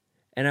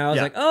 And I was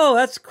like, oh,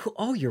 that's cool.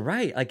 Oh, you're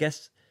right. I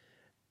guess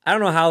I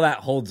don't know how that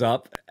holds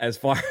up as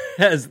far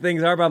as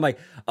things are, but I'm like,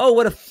 oh,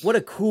 what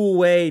a cool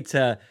way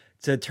to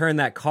turn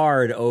that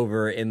card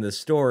over in the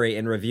story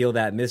and reveal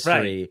that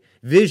mystery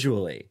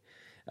visually.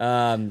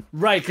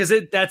 Right, because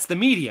that's the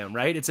medium,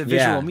 right? It's a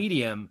visual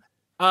medium.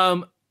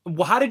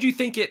 Well, how did you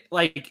think it,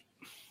 like,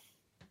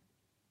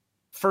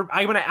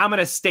 I'm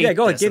gonna state. Yeah,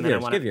 go ahead. Give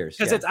yours.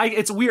 Because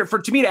it's weird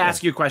to me to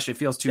ask you a question. It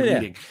feels too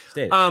leading.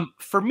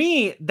 For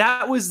me,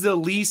 that's the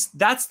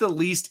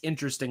least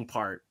interesting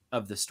part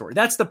of the story.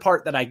 That's the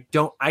part that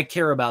I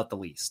care about the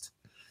least.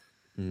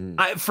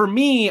 For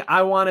me,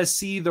 I want to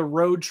see the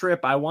road trip.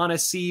 I want to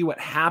see what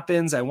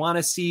happens. I want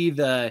to see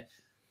the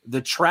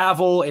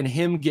travel and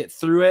him get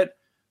through it.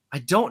 I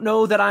don't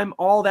know that I'm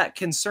all that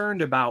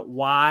concerned about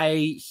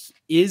why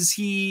is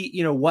he,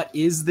 what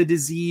is the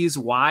disease?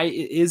 Why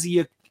is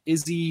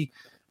he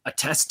a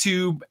test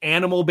tube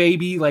animal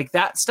baby? Like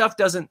that stuff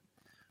that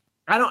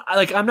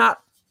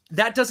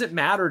doesn't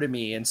matter to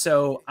me. And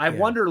so I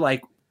wonder,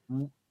 like,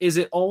 is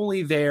it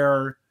only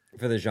there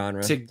for the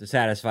genre to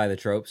satisfy the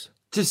tropes?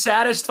 To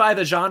satisfy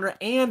the genre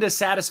and to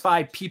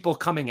satisfy people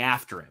coming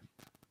after him,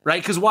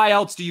 right? Because why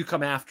else do you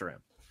come after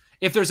him?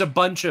 If there's a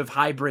bunch of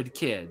hybrid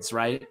kids,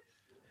 right?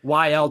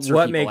 Why else are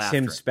what people makes after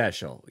him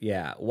special?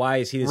 Yeah. Why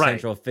is he the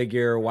central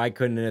figure? Why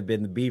couldn't it have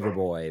been the Beaver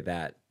Boy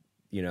that,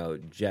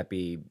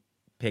 Jeppy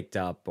picked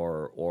up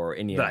or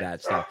any of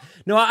that stuff?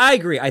 No, I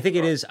agree. I think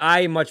it is.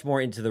 I'm much more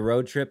into the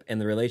road trip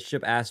and the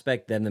relationship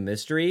aspect than the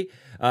mystery.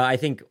 I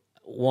think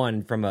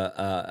one, from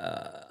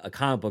a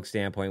comic book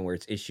standpoint, where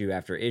it's issue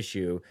after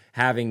issue,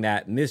 having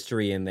that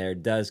mystery in there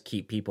does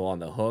keep people on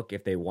the hook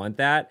if they want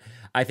that.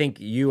 I think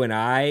you and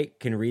I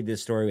can read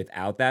this story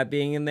without that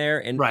being in there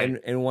and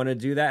want to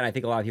do that. And I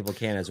think a lot of people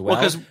can as well.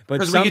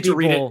 Because we get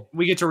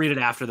to read it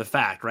after the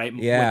fact, right?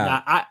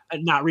 Yeah.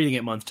 Not reading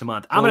it month to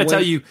month. I'm going to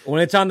tell you,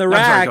 when it's on the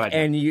rack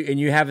and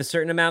you have a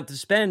certain amount to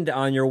spend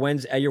on your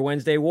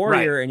Wednesday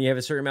Warrior, and you have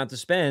a certain amount to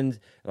spend,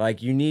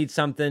 like, you need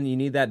something, you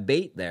need that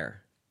bait there.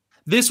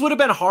 This would have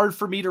been hard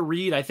for me to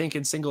read, I think,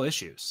 in single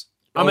issues.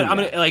 I'm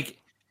gonna like,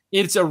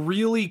 it's a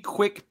really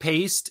quick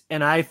paced,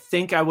 and I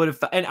think I would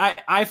have, and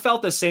I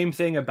felt the same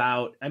thing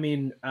about,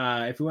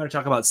 if we want to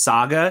talk about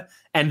Saga,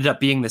 ended up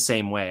being the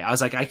same way. I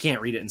was like, I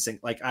can't read it in single,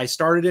 like, I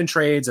started in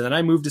trades and then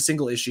I moved to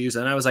single issues,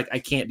 and I was like, I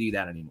can't do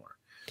that anymore.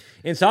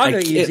 In Saga,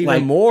 it's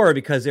even more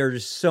because there are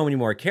just so many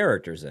more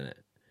characters in it.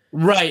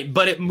 Right,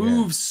 but it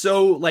moves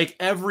so, like,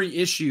 every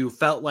issue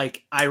felt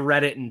like I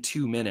read it in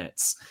 2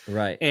 minutes.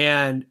 Right.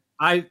 And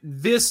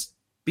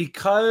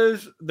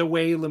because the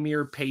way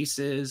Lemire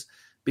paces,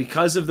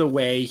 because of the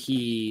way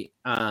he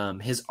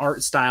his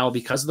art style,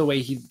 because of the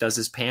way he does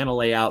his panel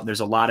layout. There's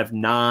a lot of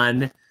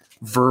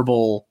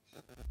non-verbal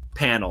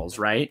panels,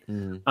 right?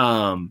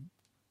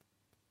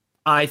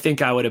 I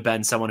think I would have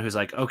been someone who's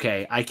like,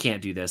 okay, I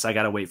can't do this. I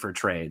got to wait for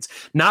trades.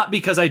 Not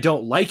because I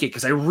don't like it,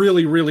 because I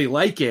really, really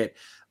like it,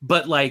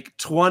 but like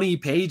 20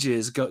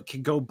 pages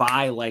can go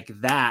by like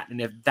that. And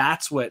if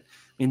that's what,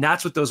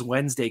 that's what those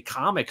Wednesday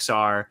comics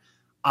are.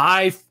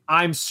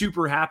 I'm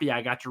super happy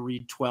I got to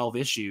read 12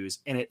 issues,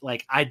 and it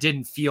like, I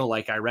didn't feel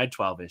like I read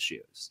 12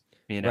 issues,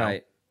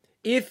 Right.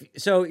 If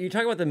so, you're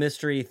talking about the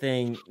mystery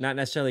thing, not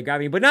necessarily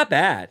grabbing, but not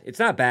bad. It's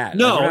not bad.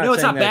 No,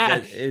 it's not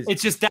bad.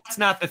 It's just that's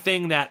not the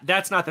thing that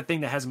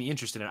has me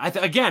interested in it.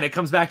 Again, it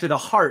comes back to the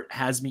heart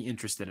has me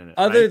interested in it.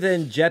 Other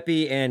than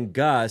Jeppy and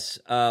Gus,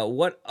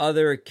 what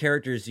other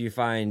characters do you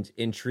find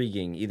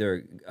intriguing?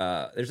 Either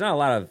there's not a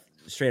lot of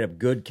straight up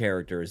good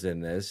characters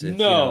in this. It's,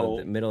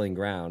 the middling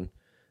ground.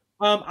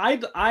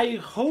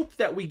 I hope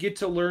that we get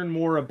to learn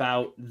more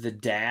about the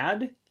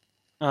dad.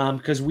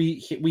 Because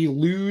we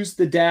lose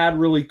the dad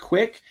really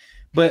quick,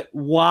 but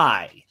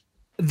why?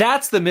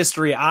 That's the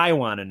mystery I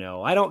want to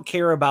know. I don't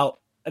care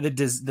about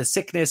the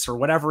sickness or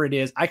whatever it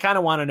is. I kind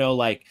of want to know,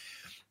 like,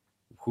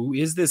 who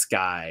is this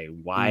guy?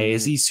 Why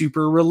is he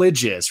super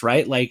religious,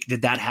 right? Like,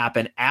 did that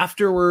happen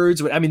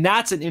afterwards?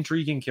 That's an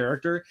intriguing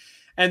character.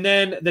 And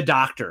then the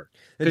doctor.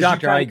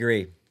 I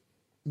agree.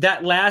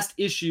 That last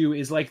issue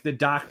is like the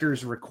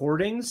doctor's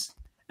recordings,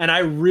 and I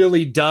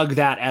really dug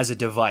that as a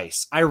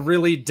device. I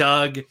really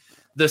dug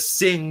the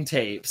Sing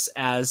tapes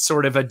as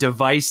sort of a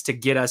device to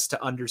get us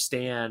to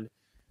understand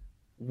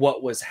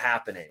what was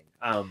happening.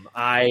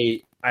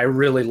 I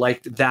really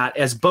liked that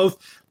as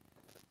both.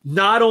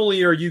 Not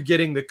only are you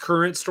getting the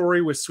current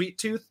story with Sweet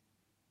Tooth,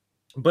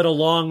 but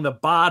along the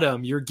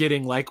bottom you're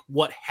getting like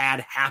what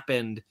had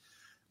happened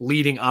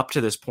leading up to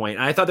this point.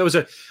 And I thought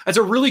that's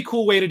a really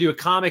cool way to do a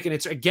comic, and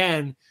it's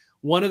again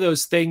one of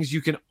those things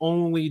you can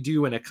only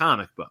do in a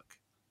comic book,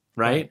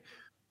 right?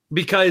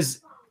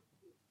 Because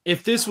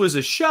if this was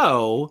a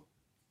show,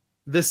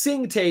 the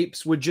Sing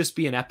tapes would just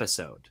be an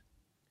episode,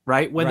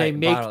 right? When they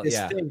make this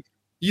thing,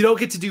 you don't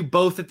get to do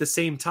both at the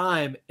same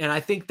time. And I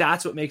think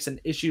that's what makes an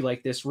issue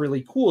like this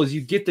really cool is you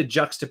get the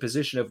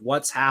juxtaposition of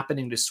what's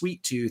happening to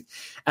Sweet Tooth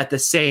at the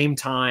same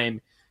time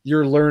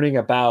you're learning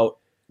about,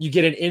 you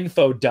get an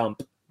info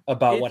dump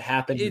about what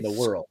happened in the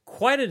world.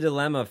 Quite a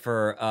dilemma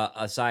for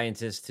a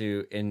scientist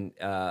to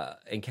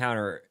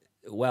encounter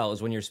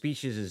is when your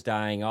species is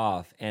dying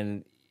off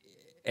and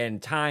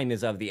time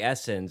is of the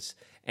essence,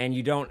 and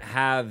you don't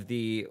have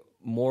the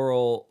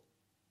moral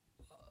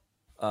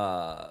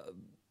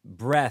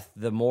breath,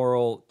 the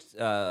moral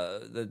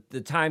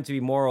the time to be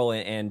moral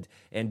and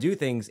do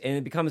things, and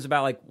it becomes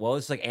about like, well,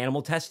 it's like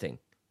animal testing.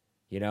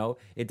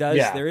 It does.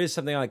 Yeah. There is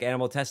something like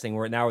animal testing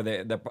where now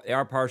they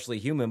are partially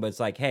human, but it's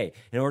like, hey,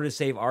 in order to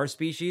save our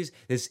species,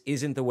 this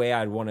isn't the way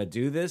I'd want to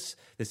do this.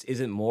 This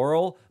isn't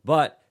moral,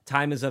 but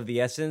time is of the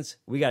essence.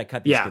 We got to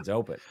cut these kids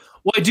open.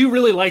 Well, I do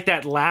really like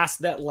the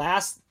last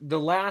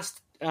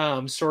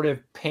sort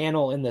of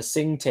panel in the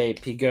Sing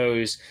tape. He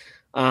goes,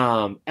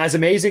 as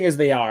amazing as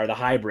they are, the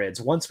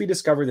hybrids, once we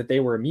discovered that they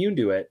were immune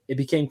to it, it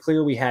became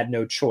clear we had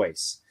no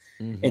choice.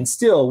 And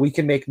still, we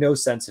can make no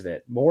sense of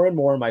it. More and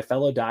more, my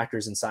fellow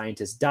doctors and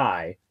scientists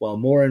die, while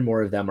more and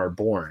more of them are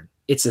born.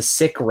 It's a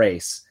sick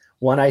race,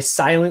 one I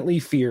silently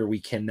fear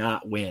we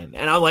cannot win.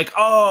 And I'm like,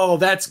 oh,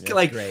 that's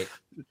like, great.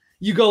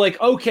 You go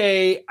like,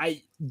 okay,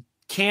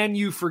 can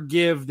you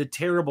forgive the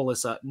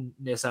terribleness of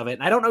it?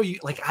 And I don't know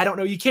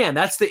you can.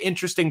 That's the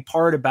interesting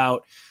part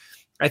about,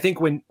 I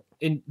think when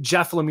in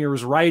Jeff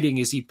Lemire's writing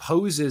is he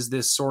poses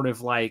this sort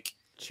of like,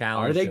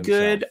 challenge. Are they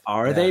good?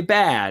 Are they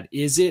bad?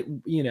 Is it,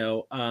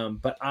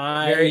 but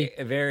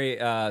very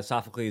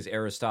Sophocles,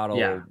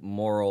 Aristotle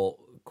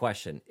moral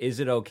question. Is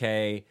it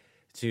okay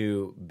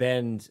to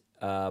bend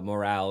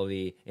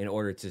morality in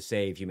order to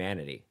save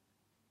humanity?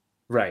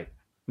 Right.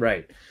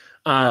 But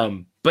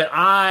I'm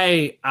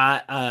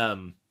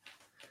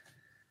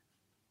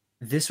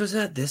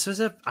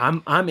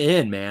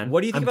in, man. What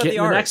do you think about the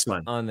art next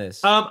one on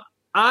this?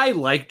 I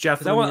like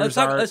Jeff Lemire's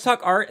art. Let's talk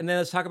art, and then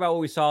let's talk about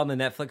what we saw in the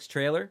Netflix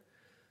trailer.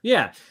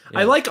 Yeah.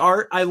 I like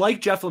art. I like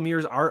Jeff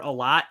Lemire's art a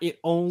lot. It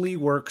only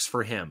works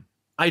for him.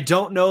 I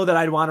don't know that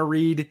I'd want to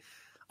read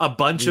a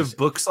bunch of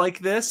books like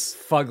this.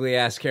 Fugly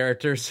ass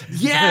characters.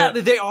 Yeah,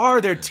 they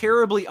are. They're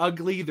terribly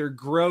ugly. They're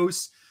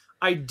gross.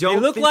 I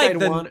don't look think like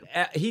I'd want...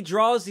 he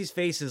draws these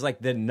faces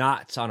like the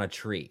knots on a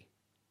tree.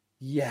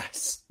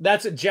 Yes.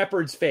 That's what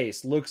Jeopard's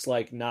face looks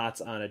like, knots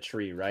on a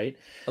tree, right?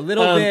 A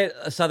little bit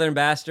Southern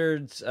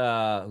Bastards.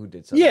 Who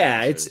did Southern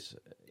Bastards?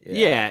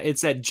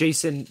 It's that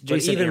Jason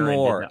but even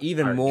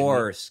Aaron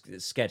more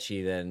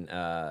sketchy than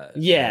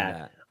than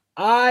that.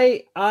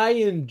 I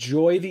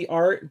enjoy the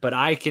art, but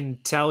I can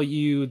tell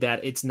you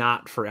that it's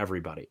not for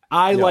everybody.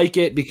 I like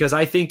it because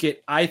I think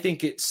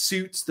it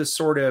suits the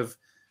sort of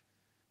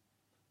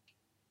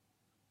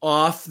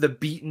off the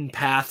beaten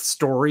path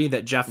story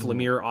that Jeff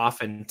Lemire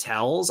often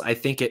tells. I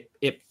think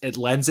it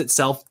lends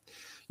itself.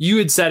 you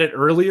had said it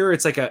earlier.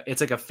 It's like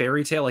a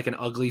fairy tale, like an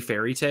ugly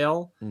fairy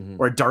tale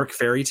or a dark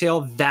fairy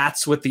tale.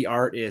 That's what the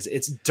art is.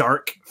 It's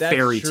dark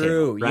fairy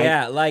tale. Right?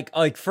 Yeah,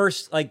 like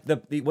first, like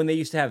the when they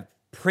used to have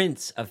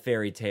prints of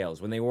fairy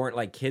tales when they weren't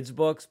like kids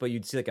books, but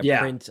you'd see like a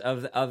print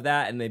of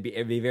that, and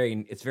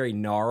it's very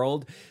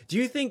gnarled. Do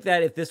you think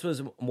that if this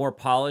was more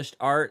polished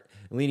art,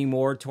 leaning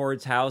more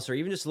towards house, or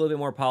even just a little bit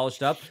more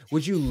polished up,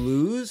 would you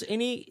lose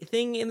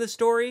anything in the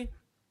story?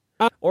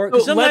 Or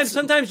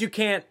sometimes you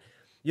can't.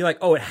 You're like,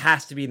 oh, it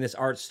has to be in this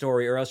art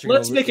story, or else you're.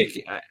 Let's make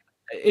it.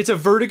 It's a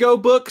Vertigo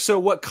book, so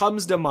what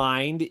comes to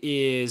mind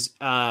is,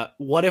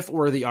 what if it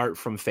were the art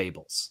from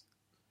Fables?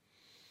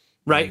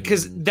 Right,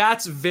 because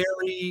that's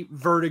very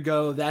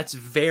Vertigo. That's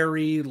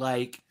very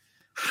like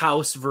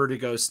House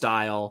Vertigo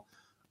style.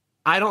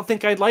 I don't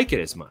think I'd like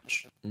it as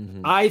much.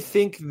 I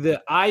think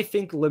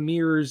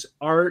Lemire's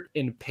art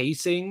and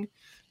pacing,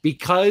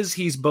 because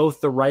he's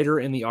both the writer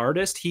and the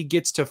artist, he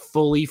gets to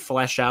fully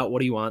flesh out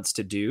what he wants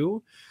to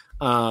do.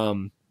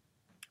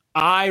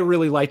 I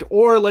really liked,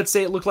 or let's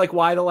say it looked like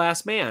Y the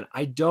Last Man.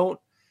 I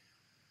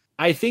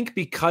think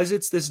because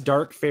it's this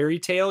dark fairy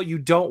tale, you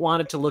don't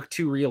want it to look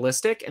too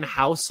realistic, and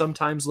House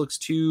sometimes looks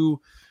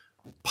too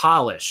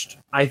polished.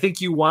 I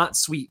think you want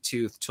Sweet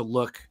Tooth to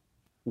look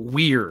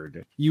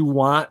weird. You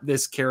want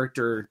this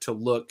character to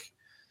look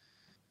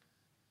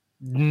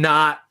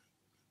not.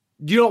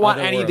 You don't want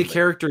any of the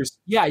characters.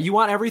 Yeah, you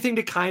want everything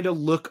to kind of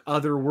look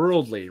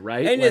otherworldly,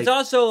 right? And it's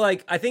also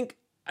like I think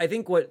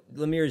what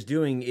Lemire is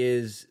doing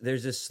is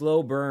there's this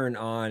slow burn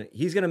on.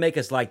 He's going to make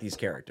us like these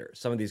characters,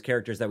 some of these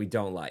characters that we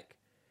don't like.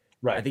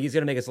 Right. I think he's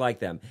going to make us like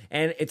them.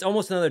 And it's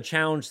almost another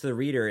challenge to the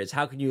reader is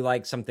how can you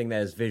like something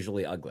that is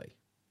visually ugly?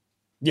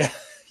 Yeah.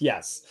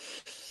 Yes.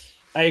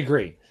 I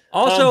agree.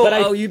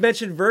 Also, you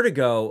mentioned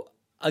Vertigo.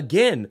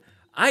 Again,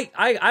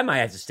 I might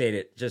have to state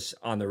it just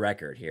on the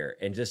record here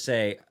and just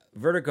say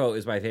Vertigo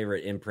is my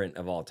favorite imprint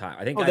of all time.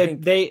 I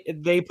think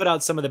they put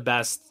out some of the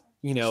best,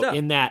 stuff.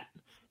 in that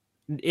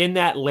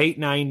late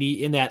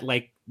 90s,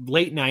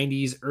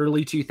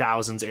 early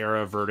 2000s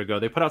era of Vertigo.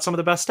 They put out some of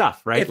the best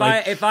stuff, right?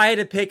 If I had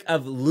to pick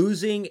of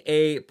losing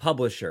a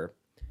publisher,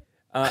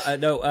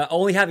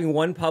 only having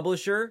one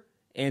publisher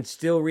and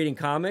still reading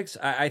comics,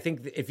 I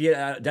think if you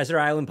Desert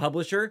Island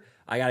publisher,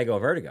 I got to go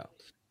Vertigo.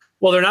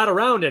 Well, they're not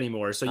around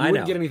anymore, so you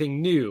wouldn't get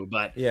anything new.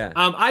 But yeah,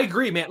 I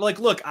agree, man. Like,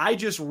 look, I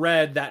just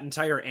read that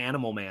entire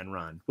Animal Man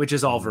run, which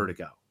is all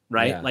Vertigo.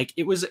 Right. Yeah. Like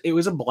it was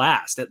a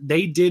blast.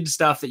 They did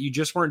stuff that you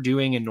just weren't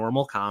doing in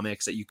normal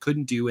comics that you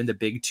couldn't do in the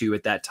big two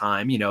at that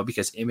time,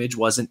 because Image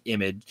wasn't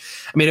Image.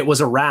 I mean, it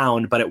was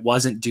around, but it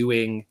wasn't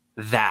doing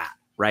that.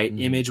 Right.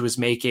 Image was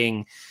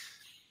making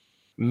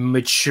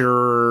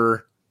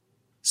mature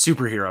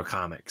superhero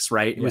comics.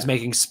 Right. It was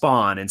making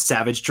Spawn and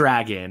Savage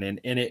Dragon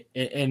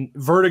and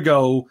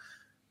Vertigo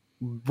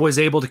was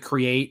able to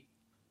create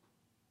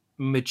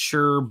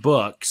mature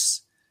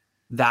books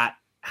that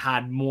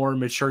had more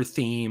mature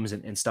themes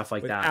and stuff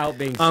like that. Without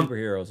being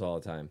superheroes all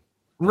the time.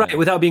 Right,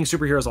 without being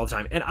superheroes all the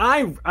time. And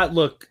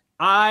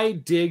I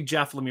dig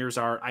Jeff Lemire's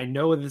art. I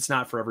know that it's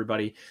not for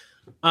everybody.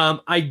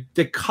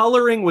 The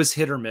coloring was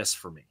hit or miss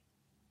for me.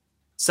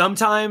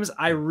 Sometimes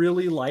I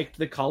really liked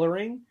the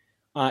coloring.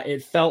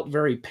 It felt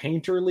very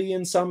painterly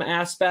in some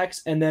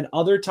aspects. And then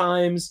other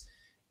times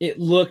it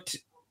looked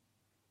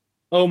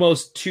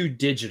almost too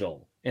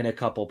digital in a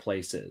couple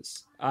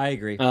places. I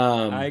agree.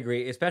 I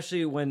agree,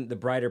 especially when the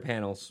brighter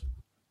panels.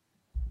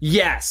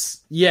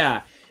 Yes,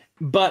 yeah,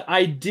 but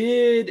I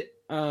did.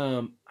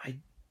 It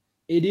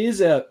is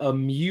a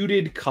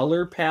muted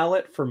color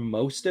palette for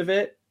most of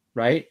it,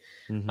 right?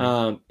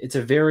 It's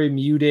a very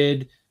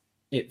muted.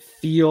 It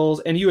feels,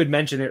 and you had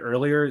mentioned it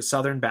earlier,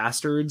 Southern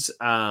Bastards.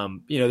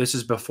 This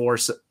is before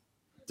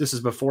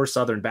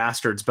Southern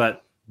Bastards,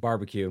 but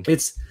barbecue.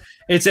 It's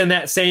in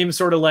that same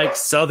sort of like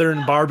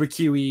Southern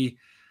barbecue-y,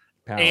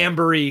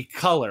 ambery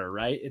color,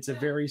 right? It's a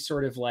very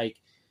sort of like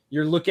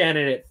you're looking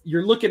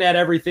at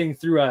everything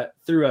through a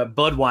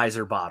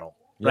Budweiser bottle,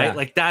 right? Yeah.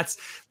 Like that's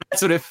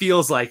what it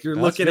feels like. You're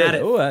looking at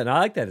it. Oh, and I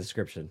like that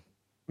description.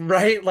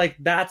 Right? Like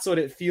that's what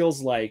it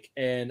feels like.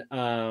 And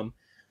I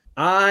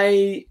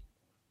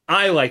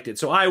liked it.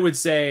 So I would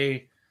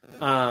say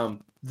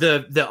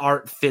the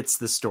art fits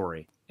the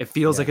story. It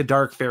feels like a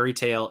dark fairy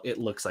tale. It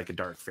looks like a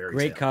dark fairy tale.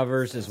 Great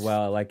covers as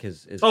well. I like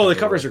his the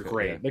covers are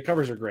great. Yeah. The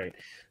covers are great.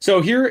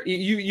 So here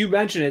you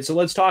mentioned it. So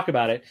let's talk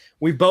about it.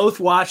 We both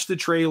watched the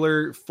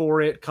trailer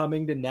for it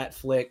coming to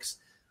Netflix.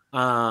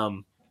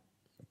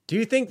 Do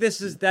you think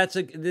that's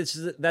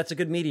a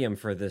good medium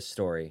for this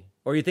story?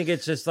 Or you think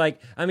it's just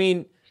like, I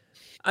mean,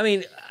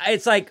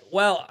 it's like,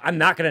 well, I'm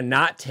not going to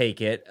not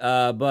take it.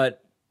 But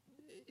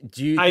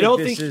do you? I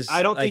don't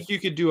think you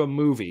could do a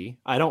movie.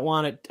 I don't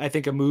want it. I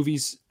think a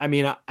movie's. I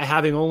mean,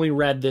 having only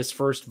read this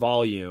first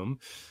volume,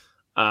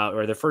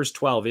 or the first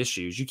 12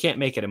 issues, you can't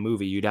make it a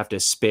movie. You'd have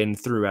to spin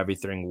through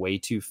everything way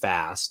too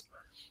fast.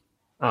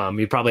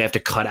 You'd probably have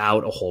to cut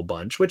out a whole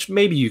bunch, which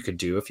maybe you could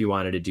do if you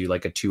wanted to do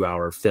like a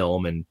 2-hour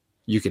film, and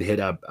you could hit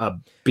a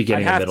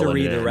beginning, I'd have middle, to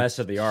read and the rest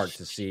of the arc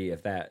to see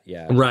if that.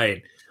 Yeah.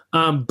 Right.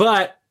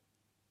 But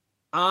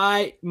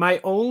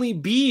my only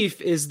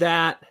beef is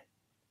that,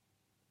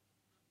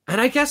 and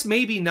I guess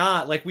maybe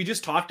not, like we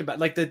just talked about,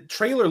 like the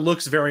trailer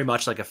looks very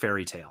much like a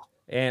fairy tale.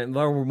 And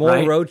more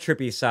Right? road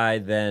trippy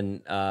side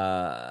than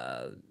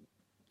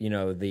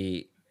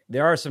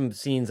there are some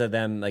scenes of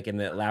them like in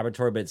the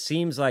laboratory, but it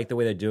seems like the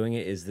way they're doing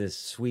it is this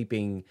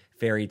sweeping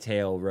fairy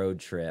tale road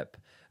trip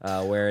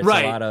where it's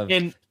Right. a lot of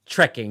And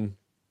trekking.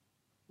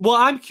 well,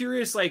 I'm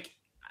curious, like,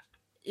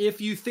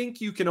 if you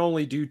think you can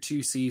only do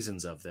 2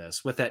 seasons of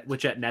this with that,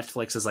 which at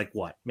Netflix is like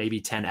what,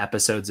 maybe 10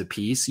 episodes a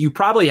piece, you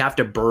probably have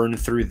to burn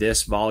through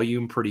this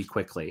volume pretty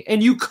quickly.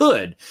 And you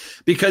could,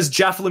 because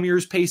Jeff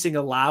Lemire's pacing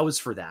allows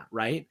for that,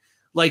 right?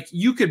 Like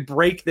you could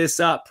break this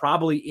up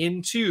probably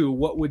into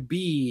what would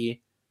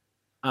be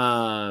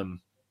not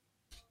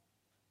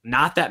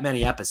that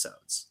many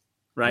episodes,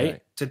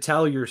 right? To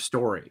tell your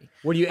story.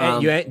 What do you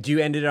do you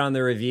end it on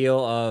the reveal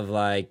of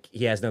like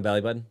he has no belly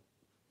button?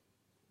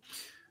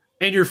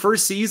 In your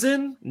first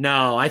season?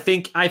 No, I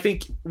think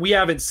we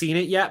haven't seen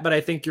it yet, but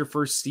I think your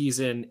first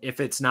season,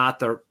 if it's not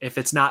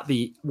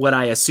the what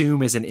I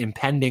assume is an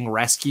impending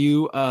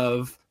rescue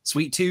of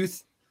Sweet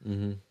Tooth,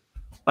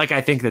 like I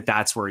think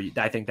that's what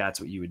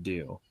you would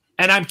do.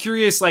 And I'm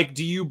curious, like,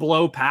 do you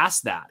blow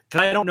past that?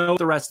 Because I don't know what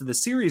the rest of the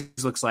series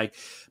looks like,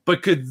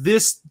 but could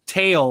this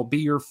tale be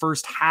your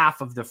first half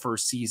of the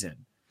first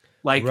season?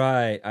 Like,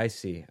 right, I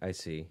see.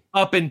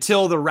 Up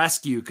until the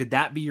rescue, could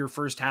that be your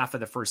first half of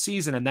the first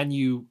season? And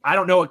then I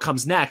don't know what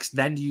comes next.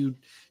 Then you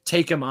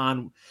take him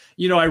on,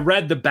 I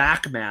read the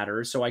back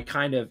matter. So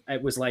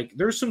it was like,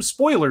 there's some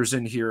spoilers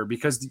in here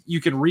because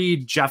you can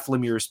read Jeff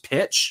Lemire's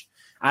pitch.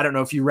 I don't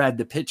know if you read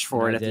the pitch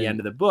for it at the end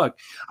of the book.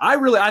 I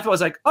thought I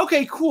was like,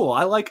 okay, cool.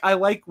 I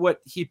like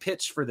what he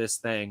pitched for this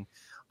thing.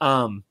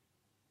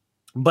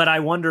 But I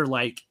wonder,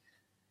 like,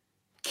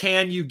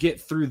 can you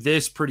get through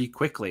this pretty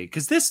quickly?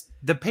 Because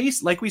the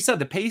pace, like we said,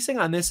 the pacing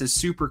on this is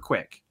super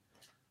quick.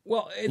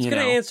 Well, it's going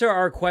to answer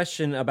our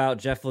question about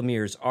Jeff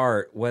Lemire's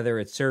art, whether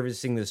it's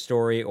servicing the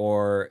story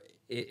or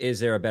is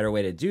there a better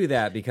way to do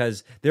that?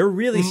 Because they're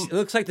really, it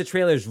looks like the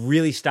trailer is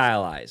really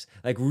stylized,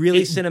 like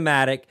really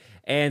cinematic.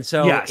 And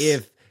so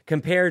if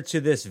compared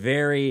to this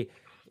very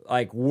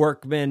like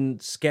workman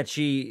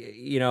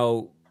sketchy,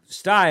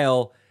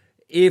 style,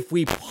 if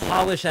we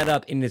polish that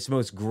up in its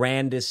most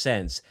grandest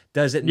sense,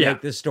 does it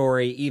make the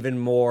story even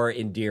more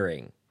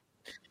endearing?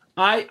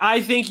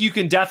 I think you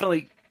can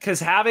definitely, because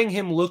having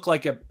him look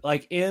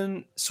like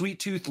in Sweet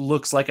Tooth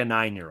looks like a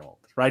 9-year-old,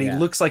 right? Yeah. He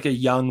looks like a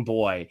young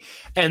boy,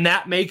 and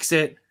that makes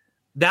the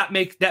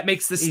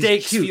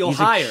stakes feel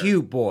higher. He's a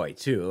cute boy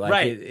too, like,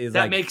 right?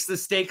 That makes the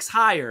stakes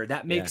higher.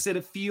 That makes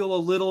it feel a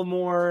little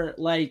more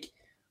like,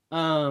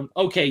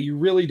 okay, you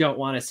really don't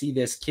want to see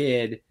this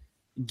kid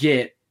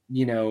get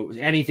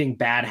anything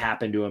bad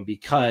happen to him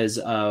because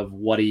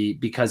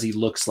he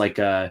looks like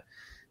a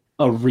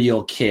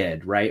real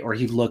kid, right? Or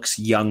he looks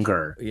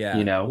younger.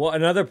 Yeah. Well,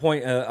 another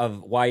point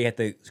of why you have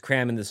to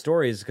cram in the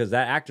story is because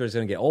that actor is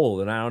going to get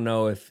old, and I don't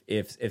know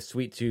if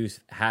Sweet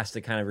Tooth has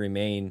to kind of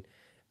remain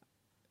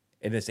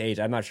in this age.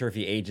 I'm not sure if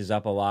he ages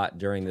up a lot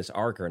during this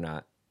arc or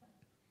not.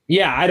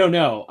 Yeah, I don't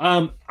know.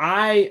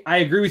 I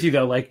agree with you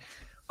though. Like,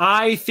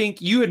 I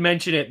think you had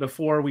mentioned it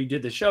before we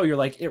did the show. You're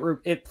like,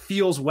 it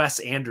feels Wes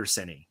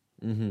Anderson-y.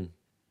 Mm-hmm.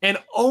 And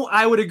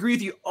I would agree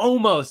with you.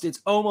 It's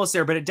almost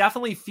there, but it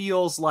definitely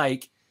feels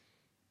like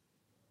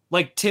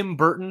Tim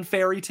Burton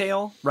fairy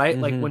tale, right?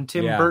 Mm-hmm. Like when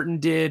Tim Burton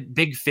did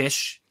Big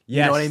Fish.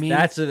 You know what I mean?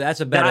 That's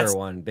a better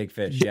one, Big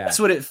Fish. Yeah,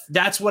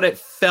 that's what it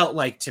felt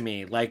like to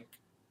me. Like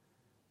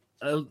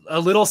a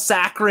little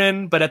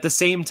saccharine, but at the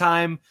same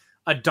time,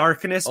 a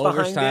darkness behind it.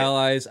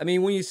 Over-stylized. I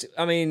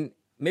mean,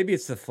 maybe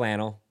it's the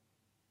flannel.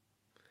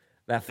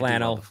 That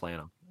flannel. The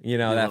flannel.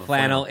 That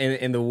flannel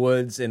in the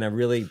woods in a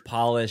really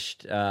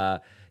polished,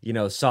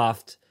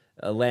 soft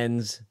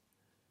lens.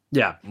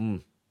 Yeah.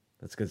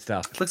 That's good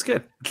stuff. It looks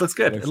good. It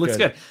looks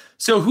good.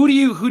 So who do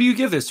you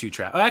give this to,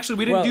 Trav? Oh, actually,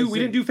 we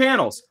didn't do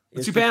panels.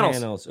 Let's do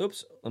panels.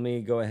 Oops. Let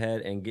me go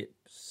ahead and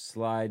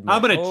slide.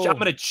 I'm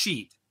gonna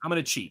cheat.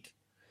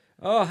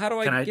 Oh, how do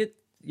I get?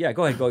 Yeah,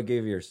 go ahead. Go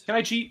give yours. Can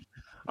I cheat?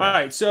 All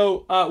right.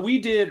 So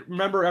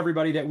remember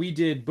everybody that we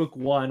did book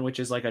 1, which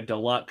is like a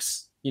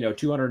deluxe,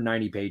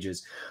 290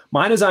 pages.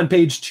 Mine is on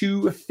page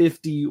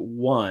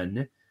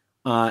 251.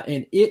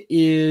 And it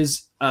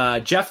is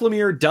Jeff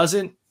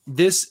Lemire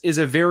this is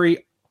a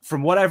very,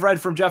 from what I've read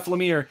from Jeff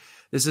Lemire,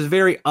 this is a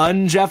very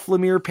un-Jeff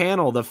Lemire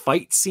panel. The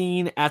fight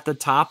scene at the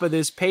top of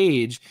this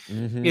page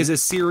is a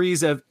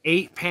series of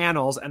 8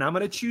 panels, and I'm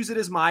going to choose it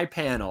as my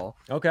panel.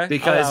 Okay.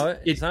 Because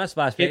it's not a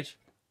splash page.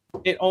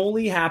 It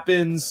only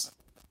happens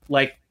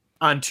like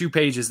on 2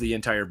 pages the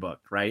entire book,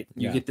 right?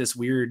 You get this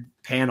weird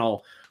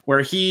panel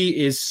where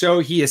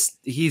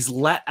he's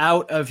let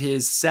out of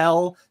his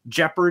cell,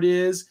 Jeopard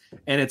is,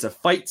 and it's a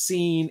fight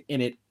scene,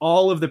 and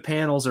all of the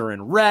panels are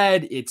in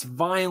red. It's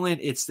violent.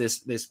 It's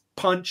this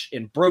punch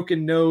and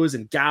broken nose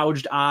and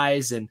gouged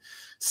eyes and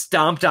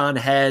stomped on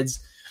heads.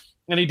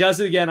 And he does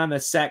it again on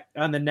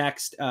the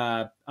next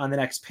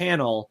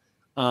panel,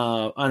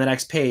 on the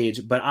next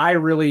page. But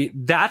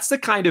that's the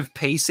kind of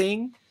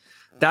pacing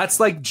That's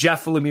like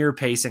Jeff Lemire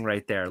pacing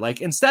right there.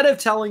 Like, instead of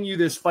telling you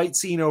this fight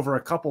scene over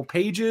a couple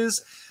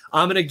pages,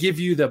 I'm going to give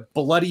you the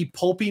bloody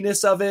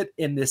pulpiness of it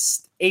in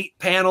this 8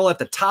 panel at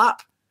the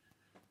top.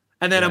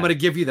 And then I'm going to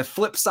give you the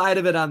flip side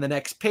of it on the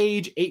next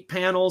page, 8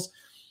 panels.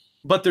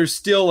 But there's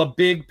still a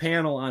big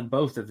panel on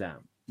both of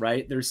them,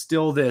 right? There's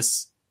still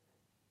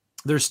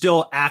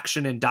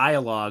action and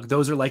dialogue.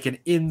 Those are like an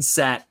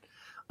inset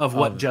of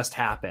what just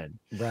happened.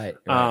 Right.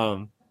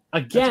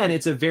 Again,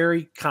 it's a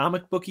very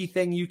comic booky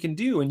thing you can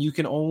do, and you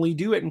can only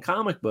do it in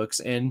comic books.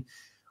 And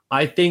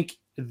I think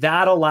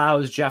that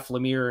allows Jeff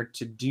Lemire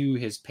to do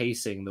his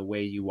pacing the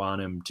way you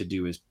want him to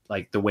do his,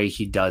 like the way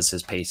he does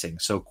his pacing,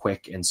 so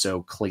quick and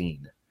so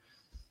clean.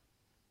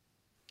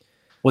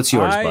 What's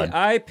yours, bud?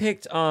 I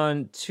picked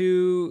on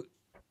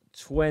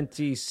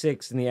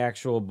 226 in the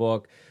actual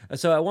book.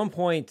 So at one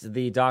point,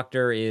 the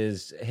doctor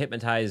is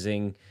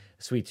hypnotizing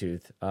Sweet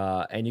Tooth,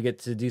 and you get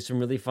to do some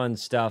really fun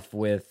stuff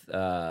with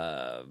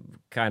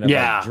kind of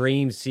like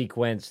dream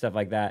sequence, stuff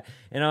like that.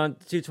 And on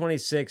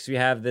 226, we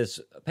have this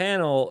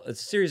panel,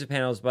 it's a series of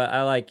panels, but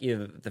I like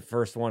either the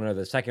first one or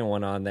the second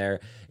one on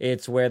there.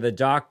 It's where the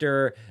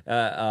doctor,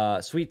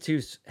 Sweet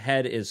Tooth's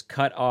head is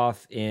cut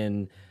off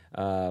in,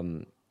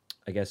 I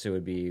guess it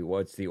would be,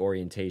 what's the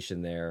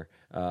orientation there?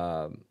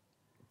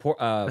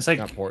 It's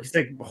like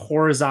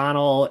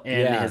horizontal,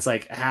 and it's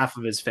like half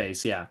of his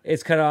face. Yeah,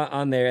 it's cut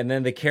on there, and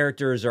then the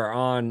characters are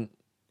on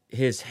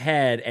his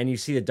head, and you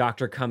see the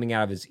doctor coming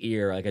out of his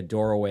ear, like a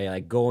doorway,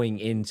 like going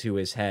into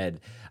his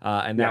head.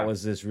 And that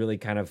was this really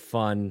kind of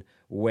fun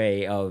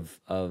way of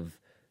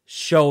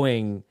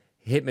showing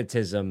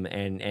hypnotism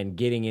and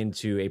getting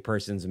into a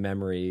person's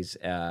memories.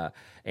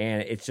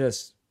 And it's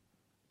just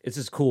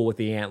cool with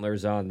the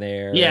antlers on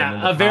there.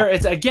 Yeah,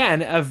 it's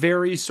again a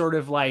very sort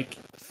of like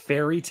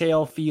fairy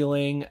tale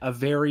feeling, a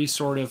very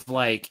sort of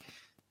like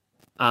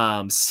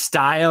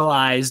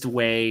stylized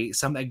way.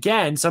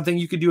 Something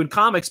you could do in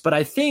comics, but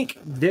I think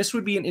this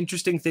would be an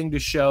interesting thing to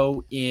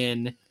show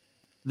in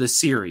the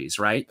series,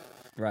 right?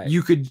 Right.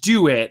 You could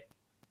do it,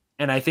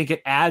 and I think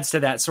it adds to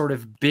that sort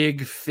of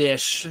big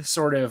fish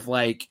sort of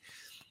like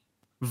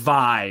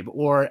vibe.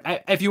 Or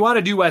if you want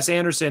to do Wes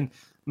Anderson,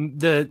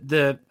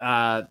 the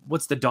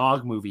what's the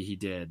dog movie he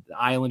did? The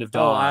Island of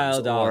Dogs.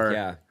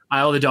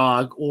 Isle of the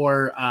Dog,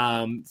 or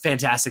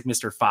Fantastic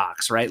Mr.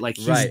 Fox, right? Like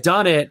he's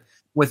done it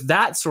with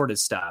that sort of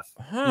stuff.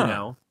 You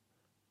know,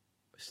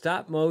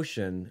 stop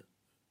motion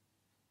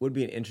would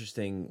be an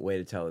interesting way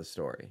to tell a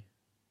story.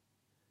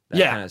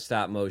 Kind of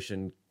stop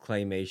motion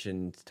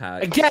claymation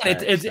style. Again,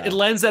 it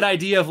lends that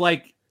idea of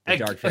like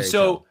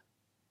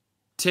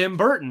Tim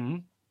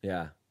Burton.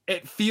 Yeah,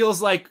 it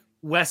feels like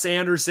Wes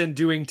Anderson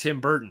doing Tim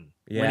Burton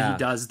when he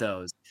does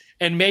those,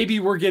 and maybe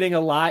we're getting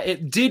a lot.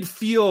 It did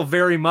feel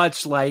very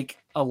much like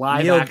a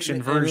live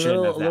action version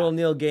of that. A little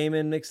Neil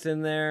Gaiman mixed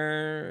in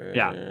there.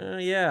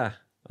 Yeah.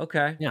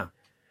 Okay.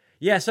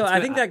 Yeah. So I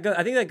think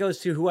that goes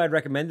to who I'd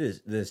recommend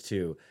this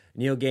to.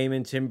 Neil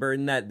Gaiman, Tim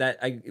Burton.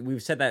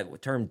 We've said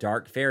that term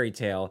dark fairy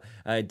tale.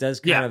 It does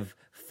kind of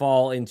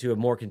fall into a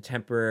more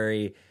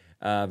contemporary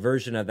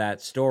version of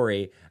that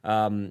story.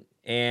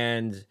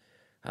 And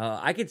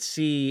I could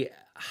see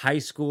high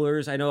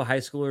schoolers. I know high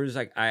schoolers.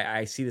 Like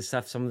I see the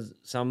stuff.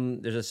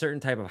 Some there's a certain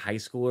type of high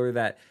schooler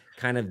that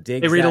kind of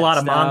digs. They read a lot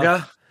of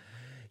manga.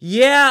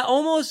 Yeah,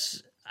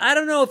 almost. I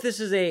don't know if this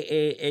is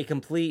a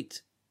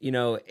complete,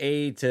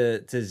 A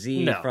to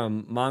Z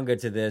from manga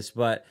to this,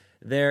 but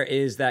there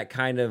is that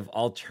kind of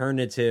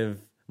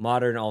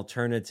modern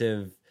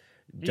alternative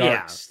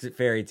dark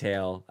fairy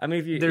tale. I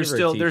mean, if they're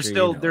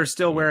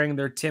still wearing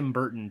their Tim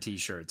Burton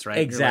t-shirts, right?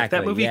 Exactly.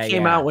 Like, that movie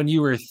came out when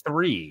you were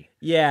 3.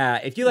 Yeah,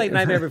 if you like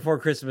Nightmare Before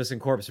Christmas and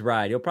Corpse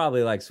Bride, you'll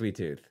probably like Sweet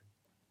Tooth.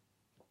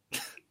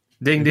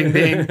 Ding, ding,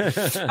 ding.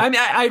 I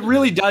mean, it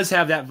really does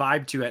have that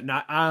vibe to it.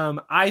 And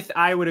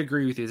I would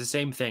agree with you. It's the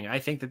same thing. I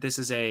think that this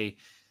is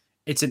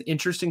it's an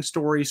interesting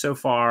story so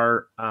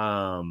far.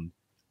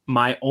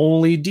 My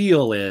only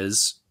deal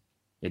is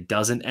it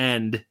doesn't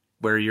end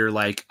where you're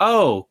like,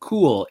 oh,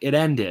 cool, it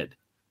ended.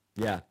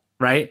 Yeah.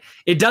 Right?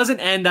 It doesn't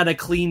end on a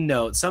clean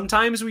note.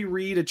 Sometimes we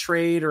read a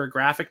trade or a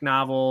graphic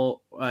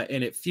novel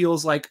and it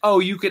feels like, oh,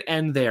 you could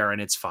end there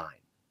and it's fine.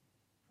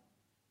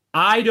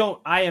 I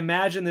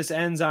imagine this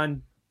ends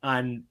on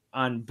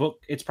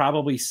book. It's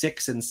probably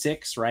 6 and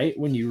 6, right?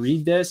 When you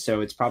read this.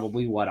 So it's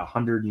probably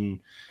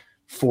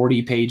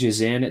 140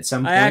 pages in at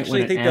some point. I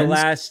actually think the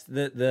last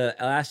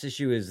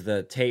issue is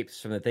the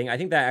tapes from the thing. I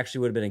think that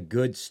actually would have been a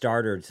good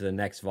starter to the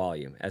next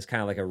volume as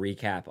kind of like a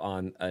recap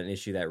on an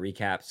issue that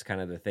recaps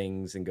kind of the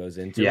things and goes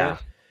into it.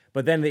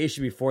 But then the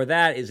issue before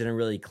that isn't a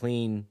really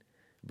clean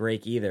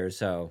break either.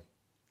 So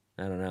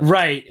I don't know.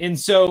 Right. And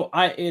so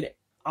I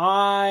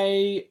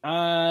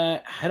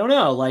don't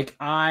know. Like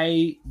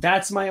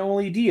that's my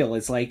only deal.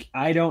 It's like,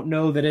 I don't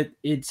know that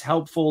it's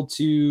helpful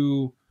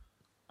to,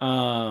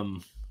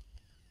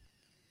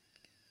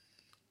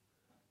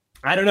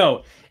 I don't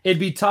know. It'd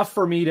be tough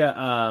for me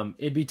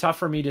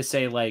to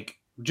say like,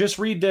 just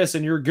read this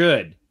and you're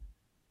good.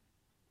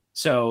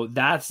 So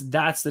that's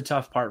the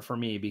tough part for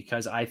me,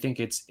 because I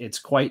think it's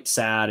quite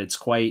sad. It's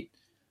quite,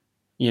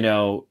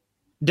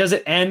 does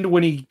it end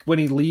when he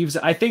leaves?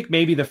 I think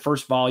maybe the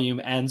first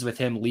volume ends with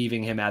him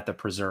leaving him at the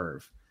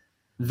preserve.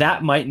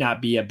 That might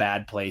not be a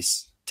bad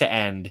place to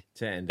end.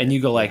 And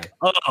you go like,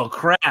 oh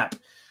crap.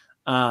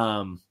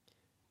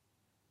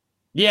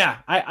 Yeah,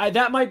 I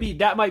that might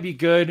be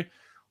good.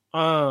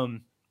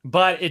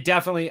 But it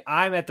definitely,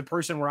 I'm at the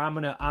person where I'm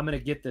gonna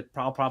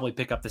I'll probably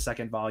pick up the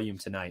second volume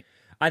tonight.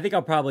 I think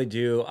I'll probably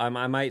do. I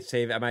might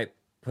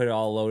put it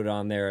all loaded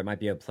on there. It might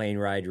be a plane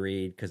ride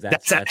read because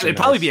that's it'd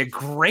probably be a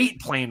great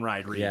plane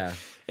ride read. Yeah.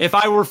 If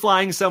I were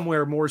flying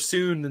somewhere more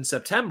soon than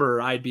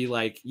September, I'd be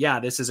like, yeah,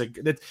 this is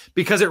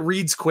because it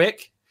reads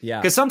quick. Yeah.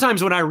 Because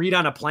sometimes when I read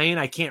on a plane,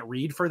 I can't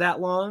read for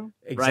that long.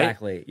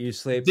 Exactly. Right? You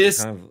sleep, you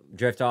kind of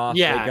drift off,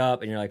 wake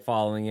up, and you're like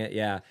following it.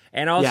 Yeah.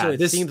 And also,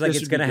 it seems like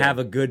it's going to have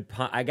a good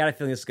punch. I got a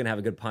feeling it's going to have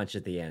a good punch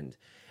at the end.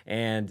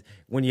 And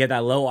when you have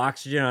that low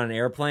oxygen on an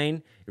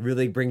airplane, it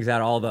really brings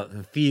out all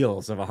the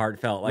feels of a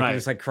heartfelt. Like you're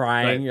just like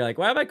crying. Right. You're like,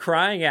 why am I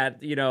crying at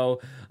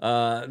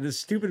this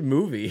stupid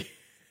movie?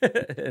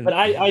 But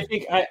I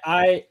think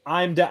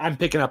I'm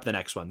picking up the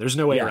next one. There's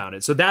no way around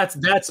it. So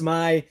that's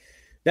my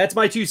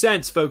 2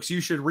 cents, folks. You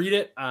should read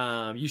it.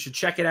 You should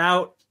check it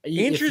out.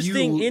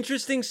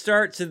 Interesting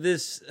start to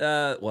this.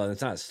 Well,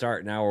 it's not a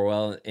start now. We're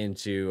well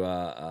into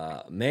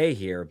May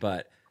here,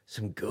 but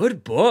some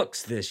good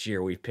books this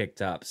year we've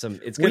picked up. It's going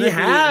to be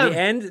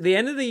the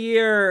end of the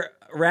year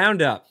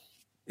roundup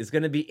is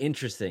going to be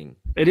interesting.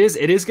 It is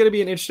going to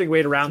be an interesting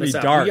way to round this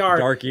out.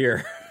 Dark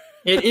year.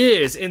 It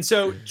is. And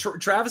so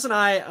Travis and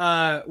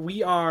I,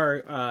 we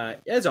are,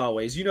 as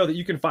always, you know that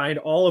you can find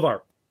all of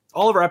our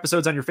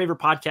episodes on your favorite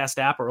podcast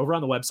app or over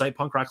on the website,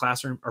 Punk Rock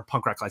Classroom.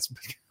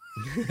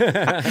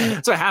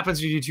 That's what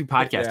happens when you do 2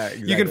 podcasts. Yeah,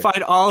 exactly. You can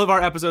find all of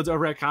our episodes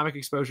over at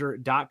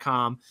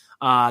comicexposure.com.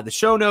 The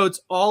show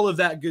notes, all of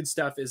that good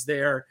stuff is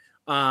there.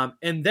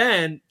 And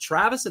then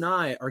Travis and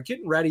I are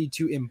getting ready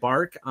to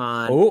embark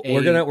on.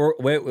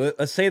 Wait,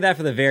 let's say that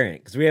for the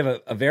variant, because we have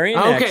a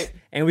variant next,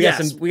 and we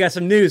got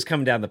some news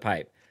coming down the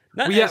pipe.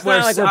 It's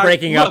not like we're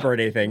breaking up or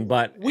anything,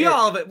 but we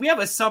have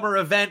a summer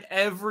event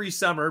every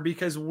summer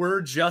because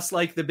we're just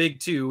like the big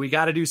 2. We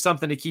got to do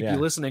something to keep you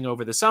listening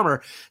over the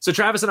summer. So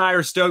Travis and I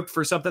are stoked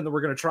for something that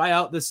we're going to try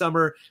out this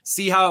summer,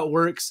 see how it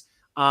works.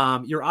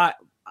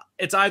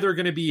 It's either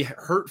going to be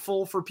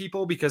hurtful for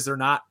people because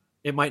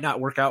it might not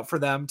work out for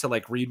them to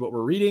like read what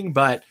we're reading,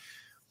 but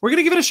we're going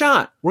to give it a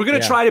shot. We're going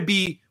to try to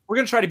be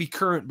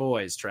current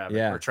boys, Travis.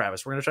 We're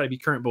going to try to be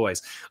current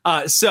boys.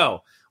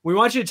 So we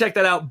want you to check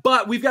that out,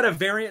 but we've got a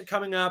variant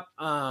coming up,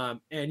 and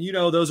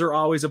those are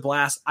always a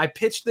blast. I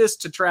pitched this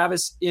to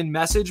Travis in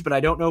message, but I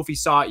don't know if he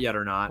saw it yet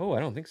or not. Oh,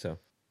 I don't think so.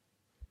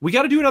 We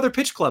got to do another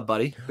pitch club,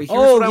 buddy. But here's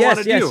what I want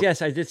to do.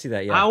 Yes, I did see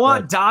that. Yeah, I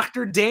want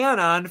Dr.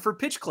 Dan on for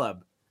pitch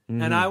club,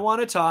 and I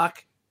want to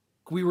talk.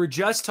 We were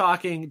just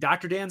talking.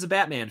 Dr. Dan's a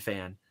Batman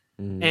fan,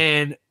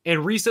 and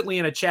recently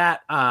in a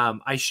chat,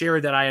 I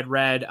shared that I had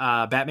read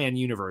Batman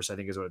Universe, I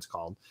think is what it's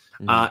called,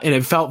 and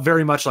it felt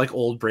very much like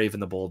old Brave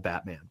and the Bold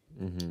Batman.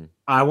 Mm-hmm.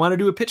 I want to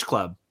do a pitch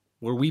club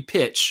where we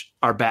pitch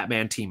our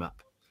Batman team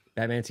up.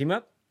 Batman team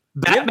up?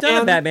 We haven't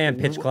done a Batman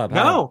pitch club.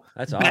 No,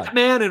 that's odd.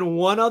 Batman and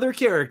one other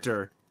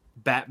character.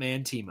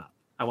 Batman team up.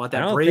 I want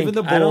that Brave and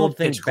the Bold. I don't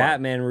think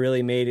Batman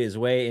really made his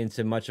way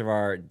into much of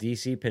our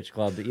DC pitch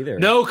club either.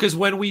 No, because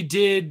when we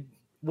did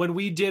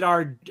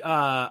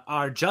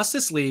our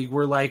Justice League,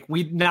 we're like,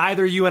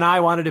 neither you and I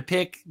wanted to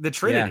pick the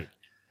Trinity. Yeah.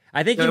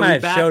 I think you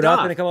might have showed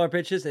up in a couple of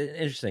pitches.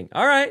 Interesting.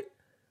 All right.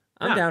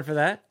 I'm down for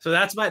that. So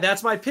that's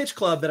my pitch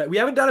club we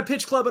haven't done a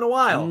pitch club in a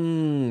while.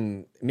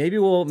 Maybe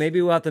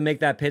we'll have to make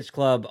that pitch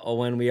club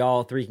when we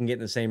all 3 can get in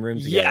the same room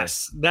together.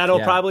 Yes,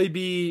 that'll probably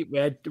be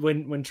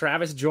when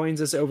Travis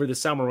joins us over the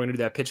summer. We're going to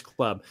do that pitch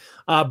club.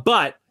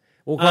 But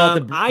we'll call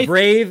it the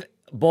Brave,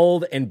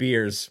 Bold, and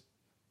Beers.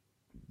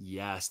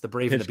 Yes, the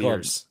Brave and the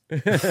Beers.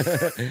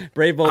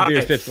 Brave Bold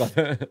Beers pitch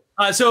club.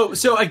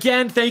 So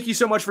again, thank you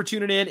so much for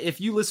tuning in.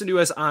 If you listen to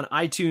us on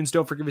iTunes,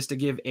 don't forget us to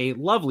give a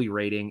lovely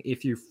rating.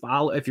 If you're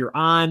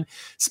on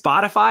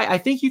Spotify, I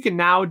think you can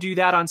now do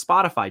that on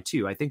Spotify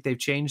too. I think they've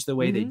changed the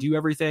way they do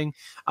everything.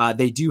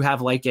 They do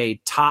have like a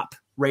top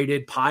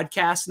rated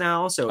podcast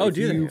now. So if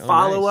you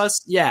follow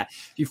us, if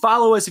you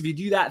follow us, if you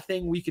do that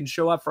thing, we can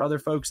show up for other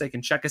folks. They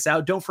can check us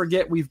out. Don't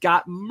forget, we've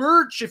got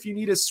merch. If you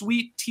need a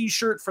sweet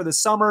t-shirt for the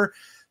summer,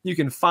 you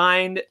can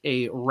find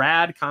a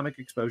rad Comic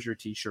Exposure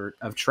t-shirt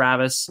of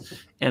Travis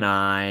and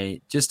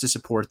I just to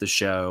support the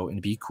show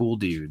and be cool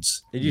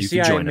dudes. Did you see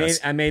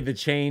I made the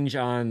change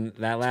on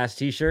that last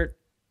t-shirt?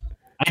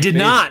 I did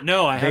not.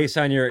 No, based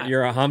on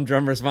your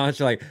humdrum response,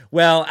 you're like,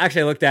 well,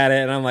 actually I looked at it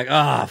and I'm like,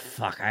 oh,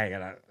 fuck, I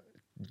gotta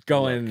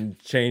go and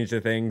change the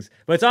things.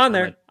 But it's on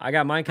there. I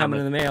got mine coming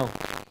in the mail.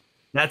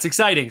 That's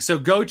exciting. So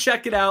go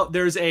check it out.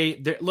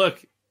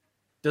 Look,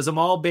 does a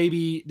mall babe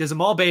eat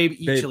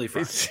chili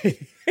fries?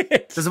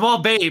 Does a mall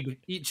babe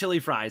eat chili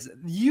fries?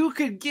 You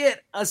could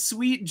get a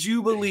Sweet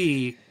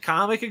Jubilee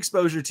Comic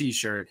Exposure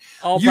t-shirt.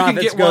 All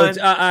profits go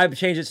to, I've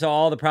changed it so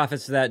all the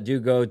profits of that do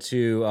go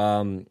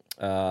to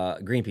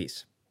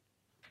Greenpeace.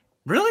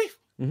 Really?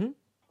 Mm-hmm.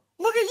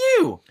 Look at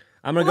you.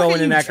 I'm gonna go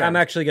in and I'm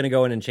actually gonna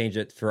go in and change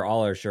it for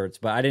all our shirts,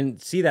 but I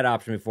didn't see that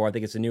option before. I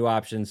think it's a new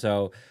option,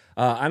 so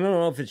I don't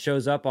know if it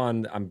shows up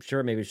on. I'm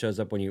sure maybe it shows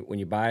up when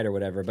you buy it or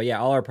whatever. But yeah,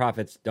 all our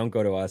profits don't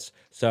go to us.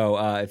 So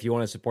if you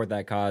want to support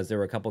that cause, there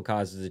were a couple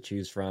causes to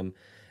choose from,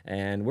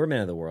 and we're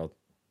men of the world.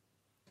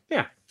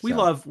 Yeah, we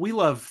love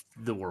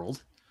the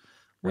world.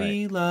 Right.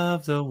 We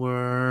love the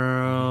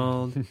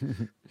world.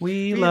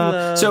 we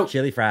love so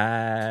chili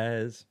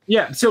fries.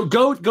 Yeah, so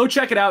go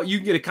check it out. You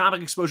can get a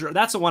Comic Exposure.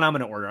 That's the one I'm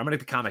going to order. I'm going to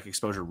get the Comic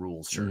Exposure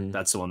Rules shirt. Mm-hmm.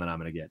 That's the one that I'm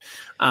going to get.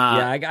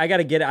 Yeah, I got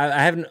to get it.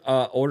 I haven't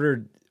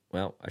ordered.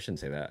 Well, I shouldn't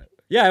say that.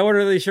 Yeah, I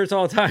order these shirts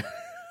all the time.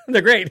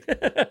 They're great.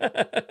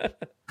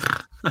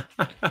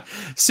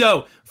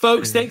 So,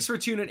 folks, thanks for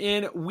tuning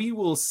in. We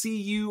will see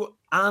you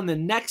on the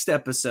next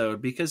episode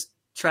because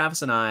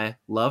Travis and I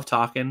love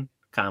talking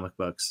comic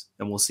books,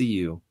 and we'll see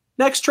you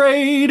next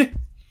trade.